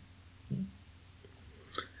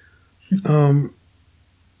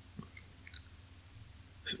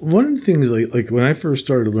 One of the things, like when I first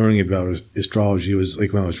started learning about astrology, was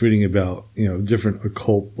like when I was reading about different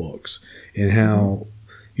occult books and how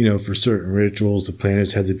for certain rituals the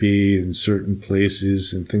planets had to be in certain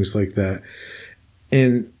places and things like that,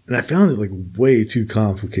 and I found it like way too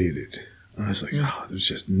complicated. I was like, oh, there's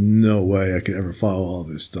just no way I could ever follow all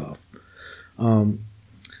this stuff. Do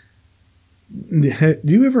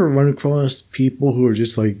you ever run across people who are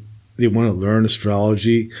just like, they want to learn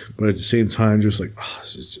astrology, but at the same time, just like, oh,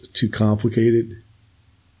 this is just too complicated?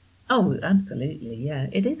 Oh, absolutely, yeah.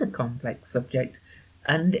 It is a complex subject,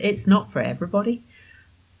 and it's not for everybody.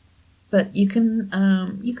 But you can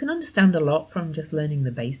understand a lot from just learning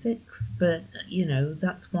the basics. But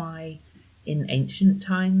that's why in ancient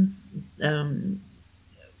times,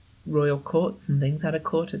 royal courts and things had a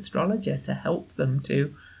court astrologer to help them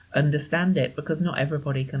to understand it, because not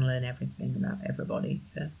everybody can learn everything about everybody.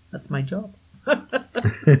 So that's my job.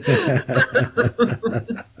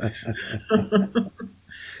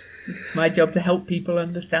 My job to help people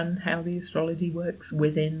understand how the astrology works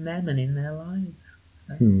within them and in their lives.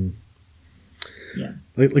 So, yeah.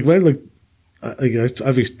 Like when I look,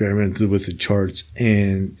 I've experimented with the charts,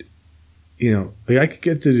 and I could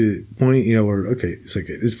get to the point, where, okay, it's like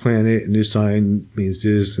this planet and this sign means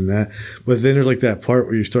this and that. But then there's like that part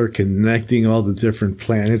where you start connecting all the different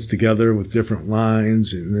planets together with different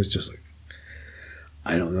lines. And it's just like,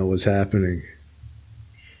 I don't know what's happening.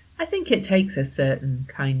 I think it takes a certain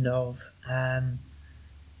kind of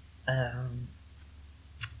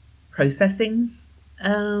processing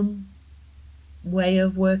way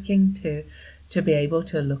of working to be able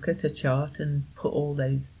to look at a chart and put all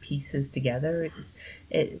those pieces together.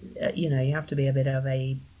 You have to be a bit of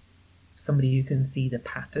somebody who can see the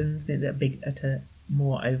patterns at a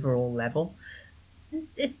more overall level.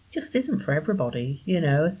 It just isn't for everybody,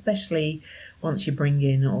 especially once you bring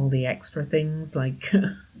in all the extra things like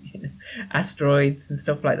asteroids and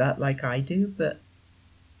stuff like that, like I do. But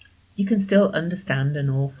you can still understand an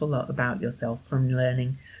awful lot about yourself from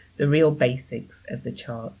learning the real basics of the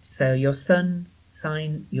chart. So your sun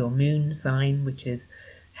sign, your moon sign, which is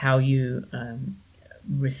how you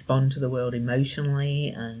respond to the world emotionally,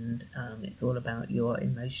 and it's all about your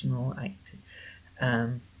emotional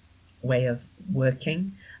way of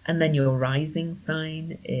working. And then your rising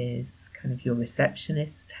sign is kind of your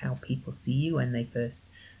receptionist, how people see you when they first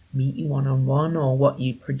meet you one-on-one, or what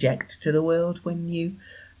you project to the world when you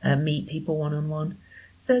meet people one-on-one.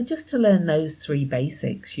 So just to learn those three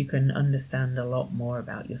basics, you can understand a lot more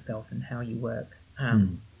about yourself and how you work.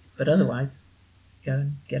 But otherwise, go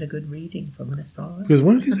and get a good reading from an astrologer. Because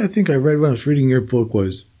one of the things I think I read when I was reading your book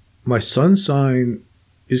was my sun sign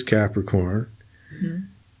is Capricorn. Mm-hmm.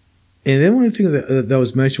 And then one of the things that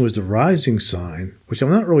was mentioned was the rising sign, which I'm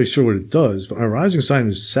not really sure what it does, but my rising sign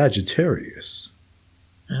is Sagittarius.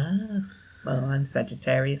 Ah, well, I'm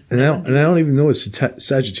Sagittarius. And I don't even know what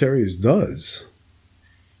Sagittarius does.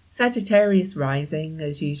 Sagittarius rising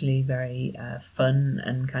is usually very fun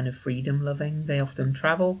and kind of freedom-loving. They often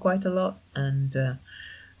travel quite a lot, and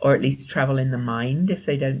or at least travel in the mind if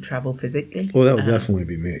they don't travel physically. Well, that would definitely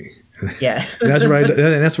be me. Yeah. And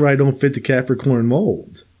that's where I don't fit the Capricorn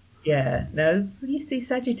mold. Yeah. No, you see,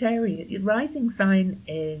 Sagittarius, rising sign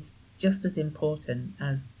is just as important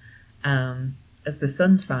as the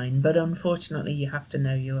sun sign, but unfortunately you have to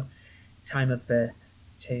know your time of birth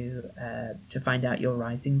to find out your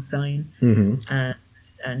rising sign. Mm-hmm.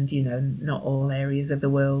 And not all areas of the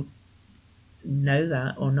world know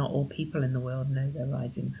that, or not all people in the world know their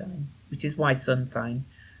rising sign, which is why sun sign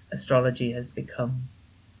astrology has become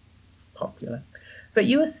popular. But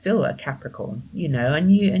you are still a Capricorn,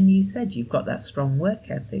 and you said you've got that strong work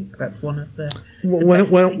ethic. That's one of the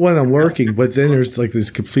when I'm working, but then there's like this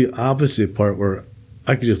complete opposite part where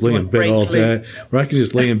I could just lay in bed all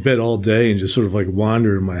day, and just sort of like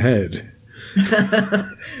wander in my head.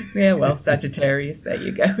 Yeah, well, Sagittarius, there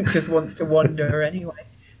you go. Just wants to wander anyway.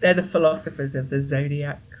 They're the philosophers of the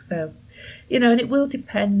zodiac. So, and it will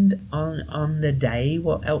depend on the day,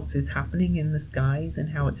 what else is happening in the skies and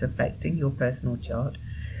how it's affecting your personal chart.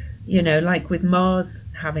 Like with Mars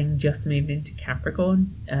having just moved into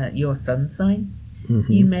Capricorn, your sun sign,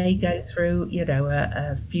 you may go through,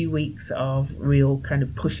 a few weeks of real kind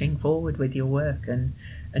of pushing forward with your work and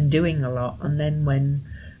doing a lot. And then when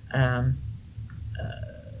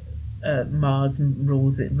Mars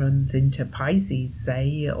runs into Pisces,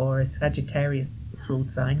 say, or a Sagittarius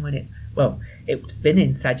ruled sign, it's been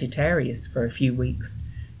in Sagittarius for a few weeks.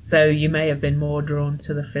 So you may have been more drawn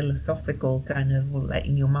to the philosophical kind of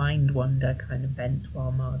letting your mind wander kind of bent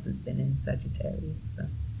while Mars has been in Sagittarius. So,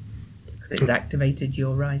 because it's activated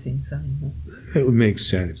your rising sign more. It would make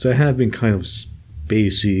sense. I have been kind of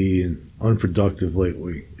spacey and unproductive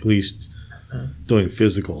lately, at least doing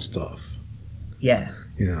physical stuff. Yeah.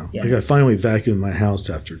 Like I finally vacuumed my house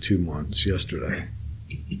after 2 months yesterday.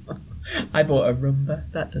 I bought a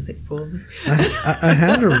Roomba. That does it for me. I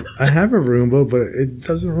have a Roomba, but it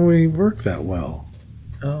doesn't really work that well.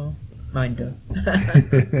 Oh, mine does.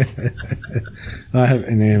 I have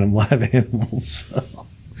animals, so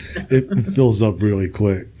it fills up really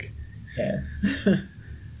quick. Yeah.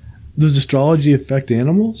 Does astrology affect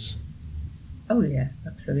animals? Oh yeah,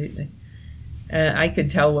 absolutely. I can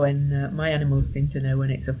tell when my animals seem to know when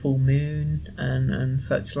it's a full moon and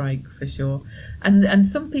such like, for sure. And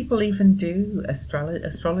some people even do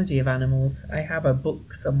astrology of animals. I have a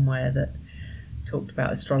book somewhere that talked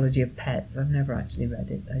about astrology of pets. I've never actually read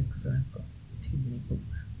it though because I've got too many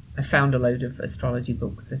books. I found a load of astrology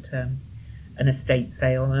books at an estate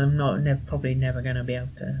sale, and I'm probably never going to be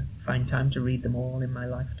able to find time to read them all in my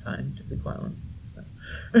lifetime, to be quite honest. So.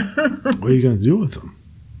 What are you going to do with them?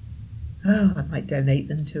 Oh, I might donate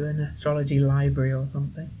them to an astrology library or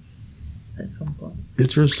something at some point.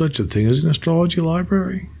 Is there such a thing as an astrology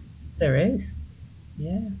library? There is,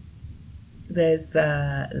 yeah. There's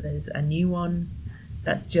a new one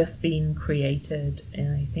that's just been created,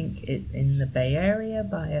 and I think it's in the Bay Area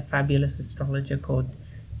by a fabulous astrologer called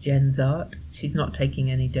Jen Zart. She's not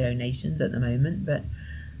taking any donations at the moment, but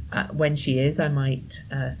when she is, I might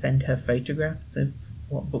send her photographs of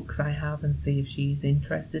what books I have and see if she's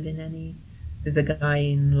interested in any. There's a guy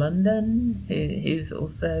in London who's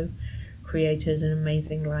also created an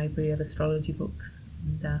amazing library of astrology books,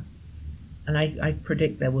 and I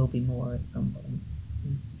predict there will be more at some point. So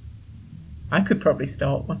I could probably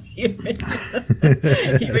start one here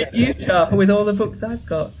in Utah with all the books I've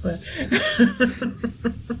got. So.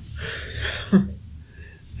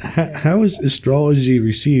 How is astrology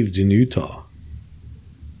received in Utah?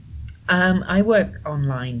 I work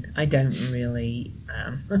online. I don't really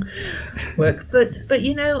work, but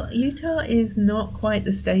Utah is not quite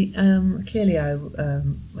the state. Clearly, I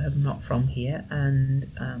am not from here,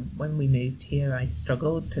 and when we moved here, I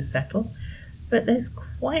struggled to settle. But there's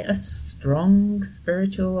quite a strong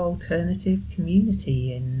spiritual alternative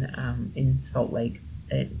community in Salt Lake,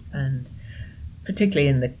 and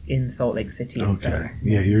particularly in Salt Lake City itself. Okay,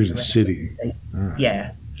 yeah, you're in a city.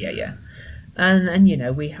 Yeah.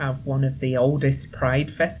 And we have one of the oldest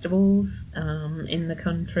Pride festivals in the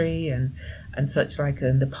country, and such like.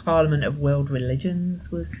 And the Parliament of World Religions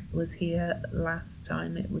was here last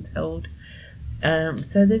time it was held.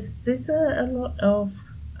 So there's a lot of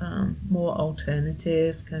more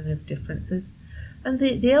alternative kind of differences, and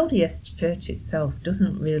the LDS Church itself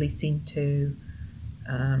doesn't really seem to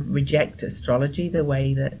reject astrology the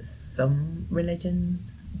way that some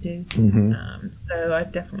religions do. Mm-hmm. So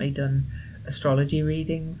I've definitely done astrology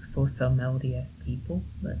readings for some LDS people,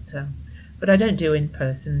 but I don't do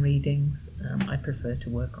in-person readings. I prefer to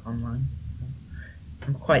work online.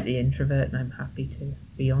 I'm quite the introvert, and I'm happy to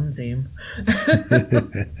be on Zoom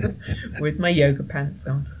with my yoga pants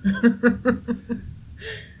on.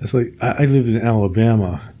 It's like I lived in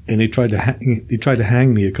Alabama, and they tried to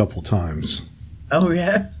hang me a couple times. Oh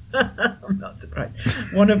yeah. I'm not surprised.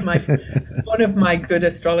 One of my good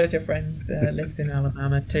astrologer friends lives in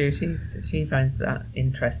Alabama too. She finds that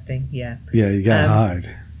interesting. Yeah. Yeah, you gotta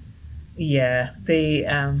hide. Yeah, the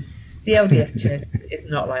LDS Church is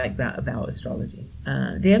not like that about astrology.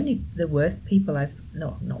 The worst people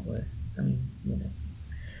not worst. I mean,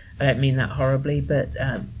 I don't mean that horribly, but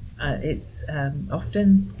it's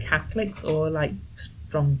often Catholics or like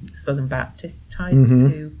strong Southern Baptist types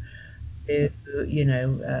who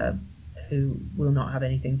who will not have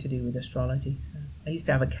anything to do with astrology. So I used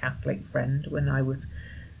to have a Catholic friend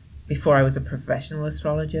before I was a professional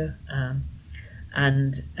astrologer,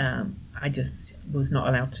 and I just was not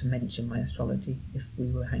allowed to mention my astrology if we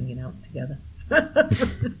were hanging out together.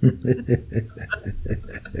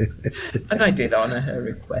 And I did honour her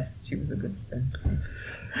request. She was a good friend.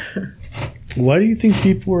 Why do you think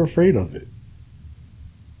people were afraid of it?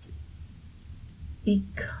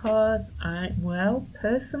 Because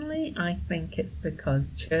personally, I think it's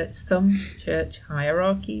because some church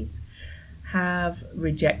hierarchies have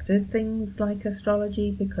rejected things like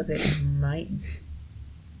astrology because it might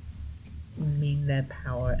mean their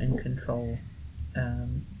power and control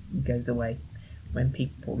goes away when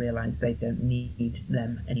people realize they don't need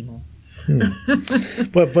them anymore.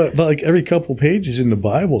 But like every couple pages in the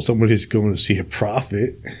Bible, somebody's going to see a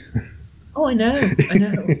prophet. Oh, I know.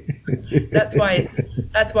 That's why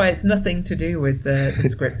it's nothing to do with the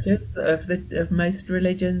scriptures of most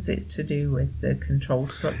religions. It's to do with the control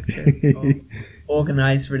structures of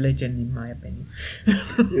organized religion, in my opinion.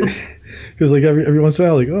 Because like every once in a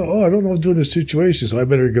while, like, oh, I don't know what to do in this situation, so I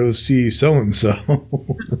better go see so and so.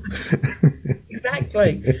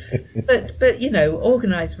 Exactly. But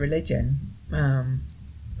organized religion,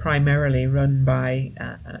 primarily run by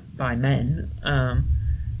men,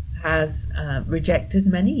 has rejected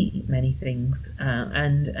many things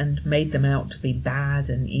and made them out to be bad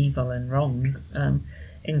and evil and wrong,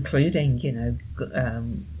 including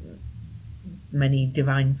many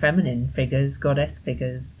divine feminine figures, goddess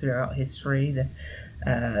figures throughout history.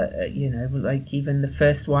 Like even the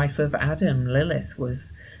first wife of Adam, Lilith,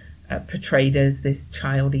 was portrayed as this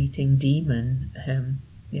child-eating demon.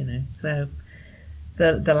 So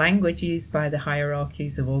the language used by the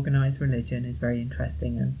hierarchies of organized religion is very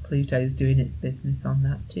interesting, and Pluto's doing its business on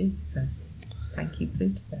that too. So thank you,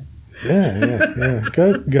 Pluto. Yeah.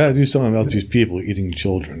 Gotta do something about these people eating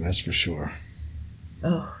children. That's for sure.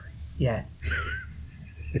 Oh, yeah.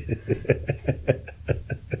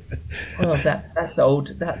 Well, that's old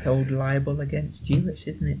libel against Jewish,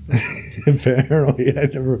 isn't it? Apparently, I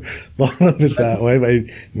never thought of it that way, but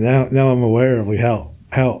now I'm aware of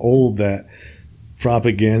how old that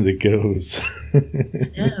propaganda goes.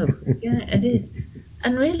 No, yeah, it is,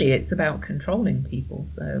 and really, it's about controlling people.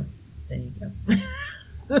 So there you go.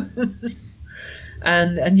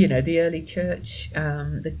 And the early church,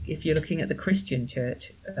 if you're looking at the Christian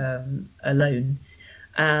church alone,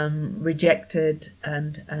 rejected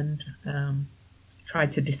and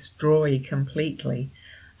tried to destroy completely,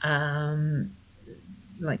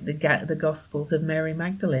 like the Gospels of Mary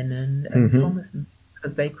Magdalene and Thomas,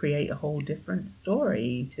 because they create a whole different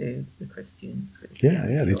story to the Christian.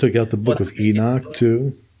 Yeah. They took out the Book of Enoch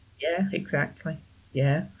too. Yeah, exactly.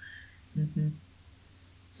 Yeah.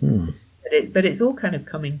 But it's all kind of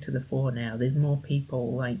coming to the fore now. There's more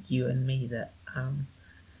people like you and me that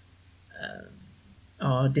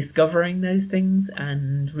are discovering those things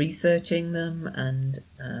and researching them and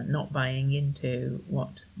not buying into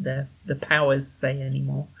what the powers say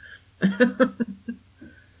anymore.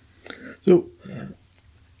 So,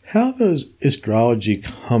 how does astrology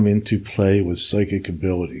come into play with psychic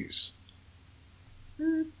abilities?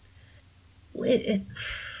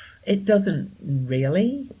 It doesn't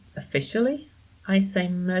really. Officially, I say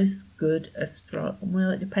most good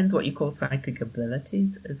it depends what you call psychic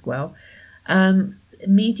abilities as well.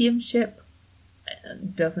 Mediumship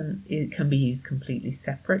it can be used completely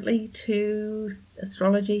separately to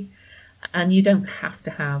astrology, and you don't have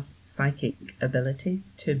to have psychic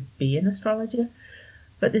abilities to be an astrologer.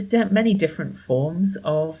 But there's many different forms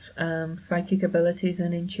of psychic abilities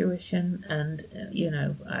and intuition, and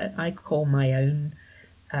I call my own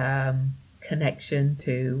connection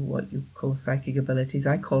to what you call psychic abilities,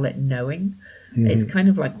 I call it knowing. It's kind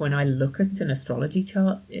of like when I look at an astrology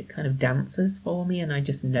chart, it kind of dances for me and I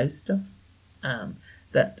just know stuff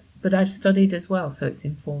but I've studied as well, so it's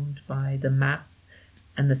informed by the math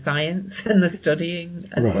and the science and the studying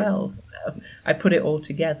as well. So I put it all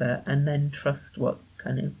together and then trust what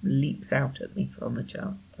kind of leaps out at me from the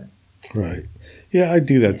chart. So. Right. Yeah, I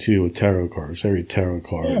do that too with tarot cards. I read tarot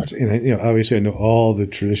cards. Yeah. And, obviously I know all the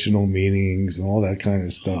traditional meanings and all that kind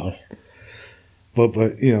of stuff. But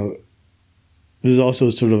there's also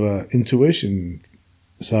sort of a intuition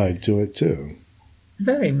side to it too.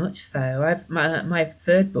 Very much so. My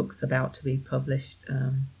third book's about to be published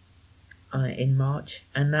in March,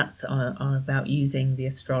 and that's about using the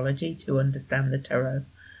astrology to understand the tarot.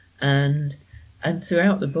 And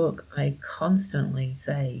throughout the book, I constantly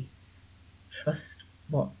say, trust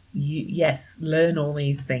what learn all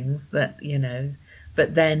these things that,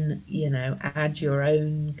 but then, add your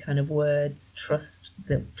own kind of words, trust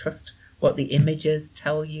what the images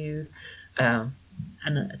tell you, and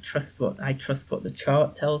I trust what the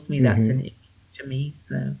chart tells me. That's an image to me,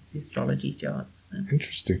 so the astrology charts. So.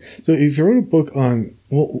 Interesting. So if you wrote a book on,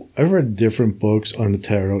 I've read different books on the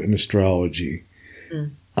tarot and astrology,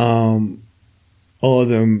 all of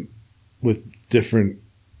them with different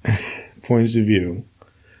points of view.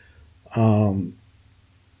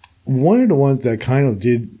 One of the ones that kind of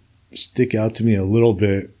did stick out to me a little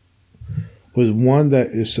bit was one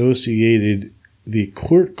that associated the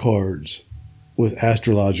court cards with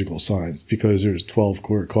astrological signs, because there's 12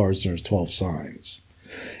 court cards and there's 12 signs.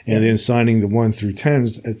 And then assigning the 1 through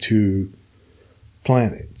 10s to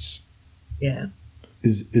planets. Yeah.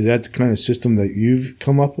 Is that the kind of system that you've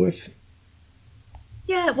come up with?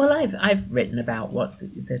 Yeah, well, I've written about what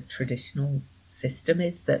the traditional system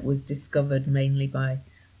is that was discovered mainly by,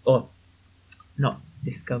 or not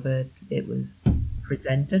discovered, it was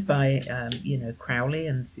presented by, Crowley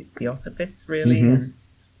and Theosophists, really,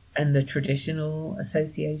 and the traditional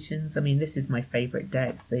associations. I mean, this is my favorite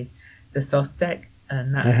deck, the Thoth deck,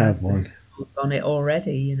 and that I have has one on it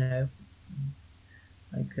already.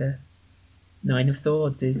 Like Nine of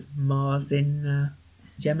Swords is Mars in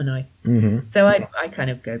Gemini. So I kind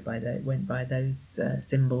of went by those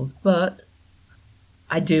symbols, but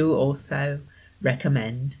I do also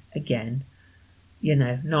recommend, again,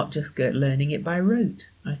 not just learning it by rote.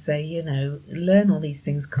 I say, learn all these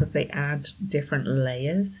things because they add different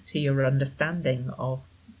layers to your understanding of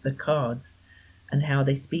the cards and how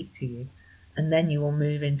they speak to you. And then you will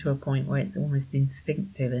move into a point where it's almost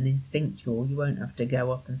instinctive and instinctual. You won't have to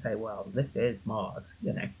go up and say, well, this is Mars,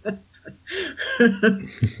 Yeah.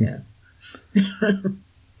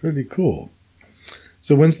 Pretty cool.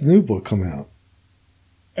 So when's the new book come out?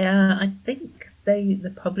 I think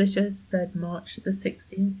the publishers said March the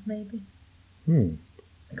 16th, maybe. I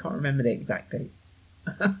can't remember the exact date.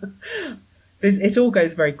 It all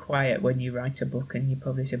goes very quiet when you write a book and you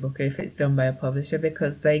publish a book, if it's done by a publisher,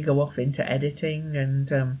 because they go off into editing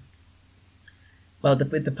and,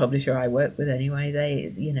 with the publisher I work with anyway,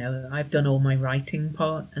 I've done all my writing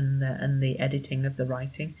part and the editing of the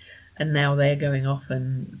writing, and now they're going off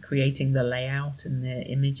and creating the layout and the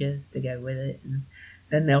images to go with it, and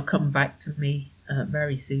then they'll come back to me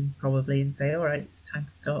very soon probably and say, all right, it's time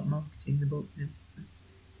to start marketing the book now.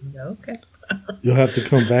 I go, okay. You'll have to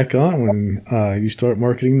come back on when you start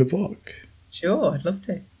marketing the book. Sure, I'd love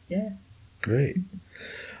to. Yeah. Great.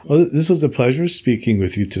 Well, this was a pleasure speaking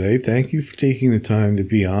with you today. Thank you for taking the time to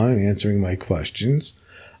be on and answering my questions.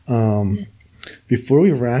 Before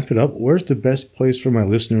we wrap it up, where's the best place for my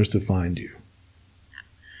listeners to find you?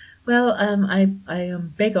 Well, I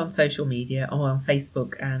am big on social media, or on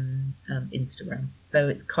Facebook and Instagram. So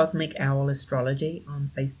it's Cosmic Owl Astrology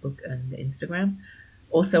on Facebook and Instagram.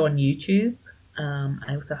 Also on YouTube.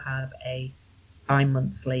 I also have a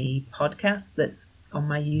bi-monthly podcast that's on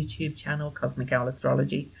my YouTube channel, Cosmic Owl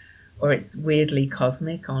Astrology, or it's Weirdly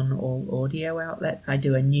Cosmic on all audio outlets. I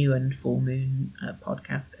do a new and full moon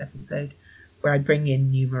podcast episode where I bring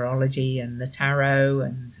in numerology and the tarot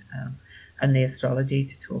and the astrology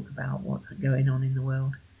to talk about what's going on in the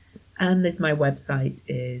world. And this, my website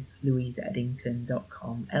is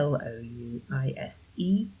louiseeddington.com,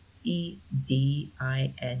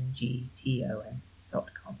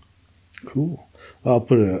 LouiseEddington.com. Cool. I'll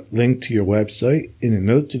put a link to your website in a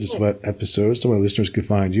note to this episode so my listeners can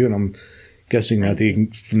find you. And I'm guessing that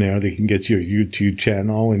from there they can get to your YouTube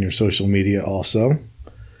channel and your social media also.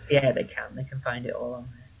 Yeah, they can. They can find it all on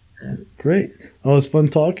there. So. Great. Well, it's fun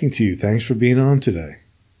talking to you. Thanks for being on today.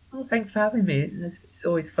 Well, thanks for having me. It's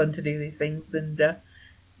always fun to do these things, and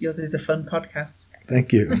yours is a fun podcast.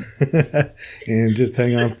 Thank you. And just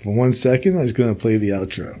hang on for 1 second. I'm just going to play the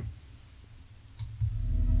outro.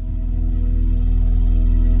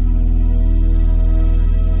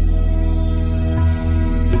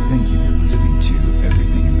 Thank you for listening to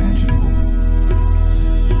Everything Imaginable.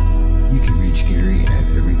 You can reach Gary at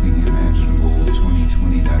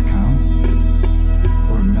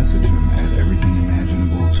everythingimaginable2020.com or message him at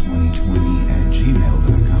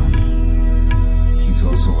everythingimaginable2020@gmail.com. He's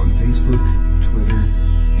also on Facebook, Twitter,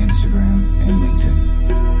 Instagram, and LinkedIn.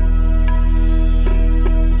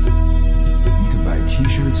 You can buy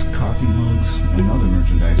t-shirts, coffee mugs, and other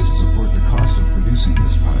merchandise to support the cost of producing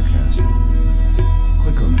this podcast.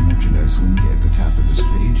 Click on the merchandise link at the top of this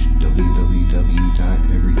page,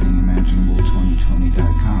 www.everythingimaginable2020.com.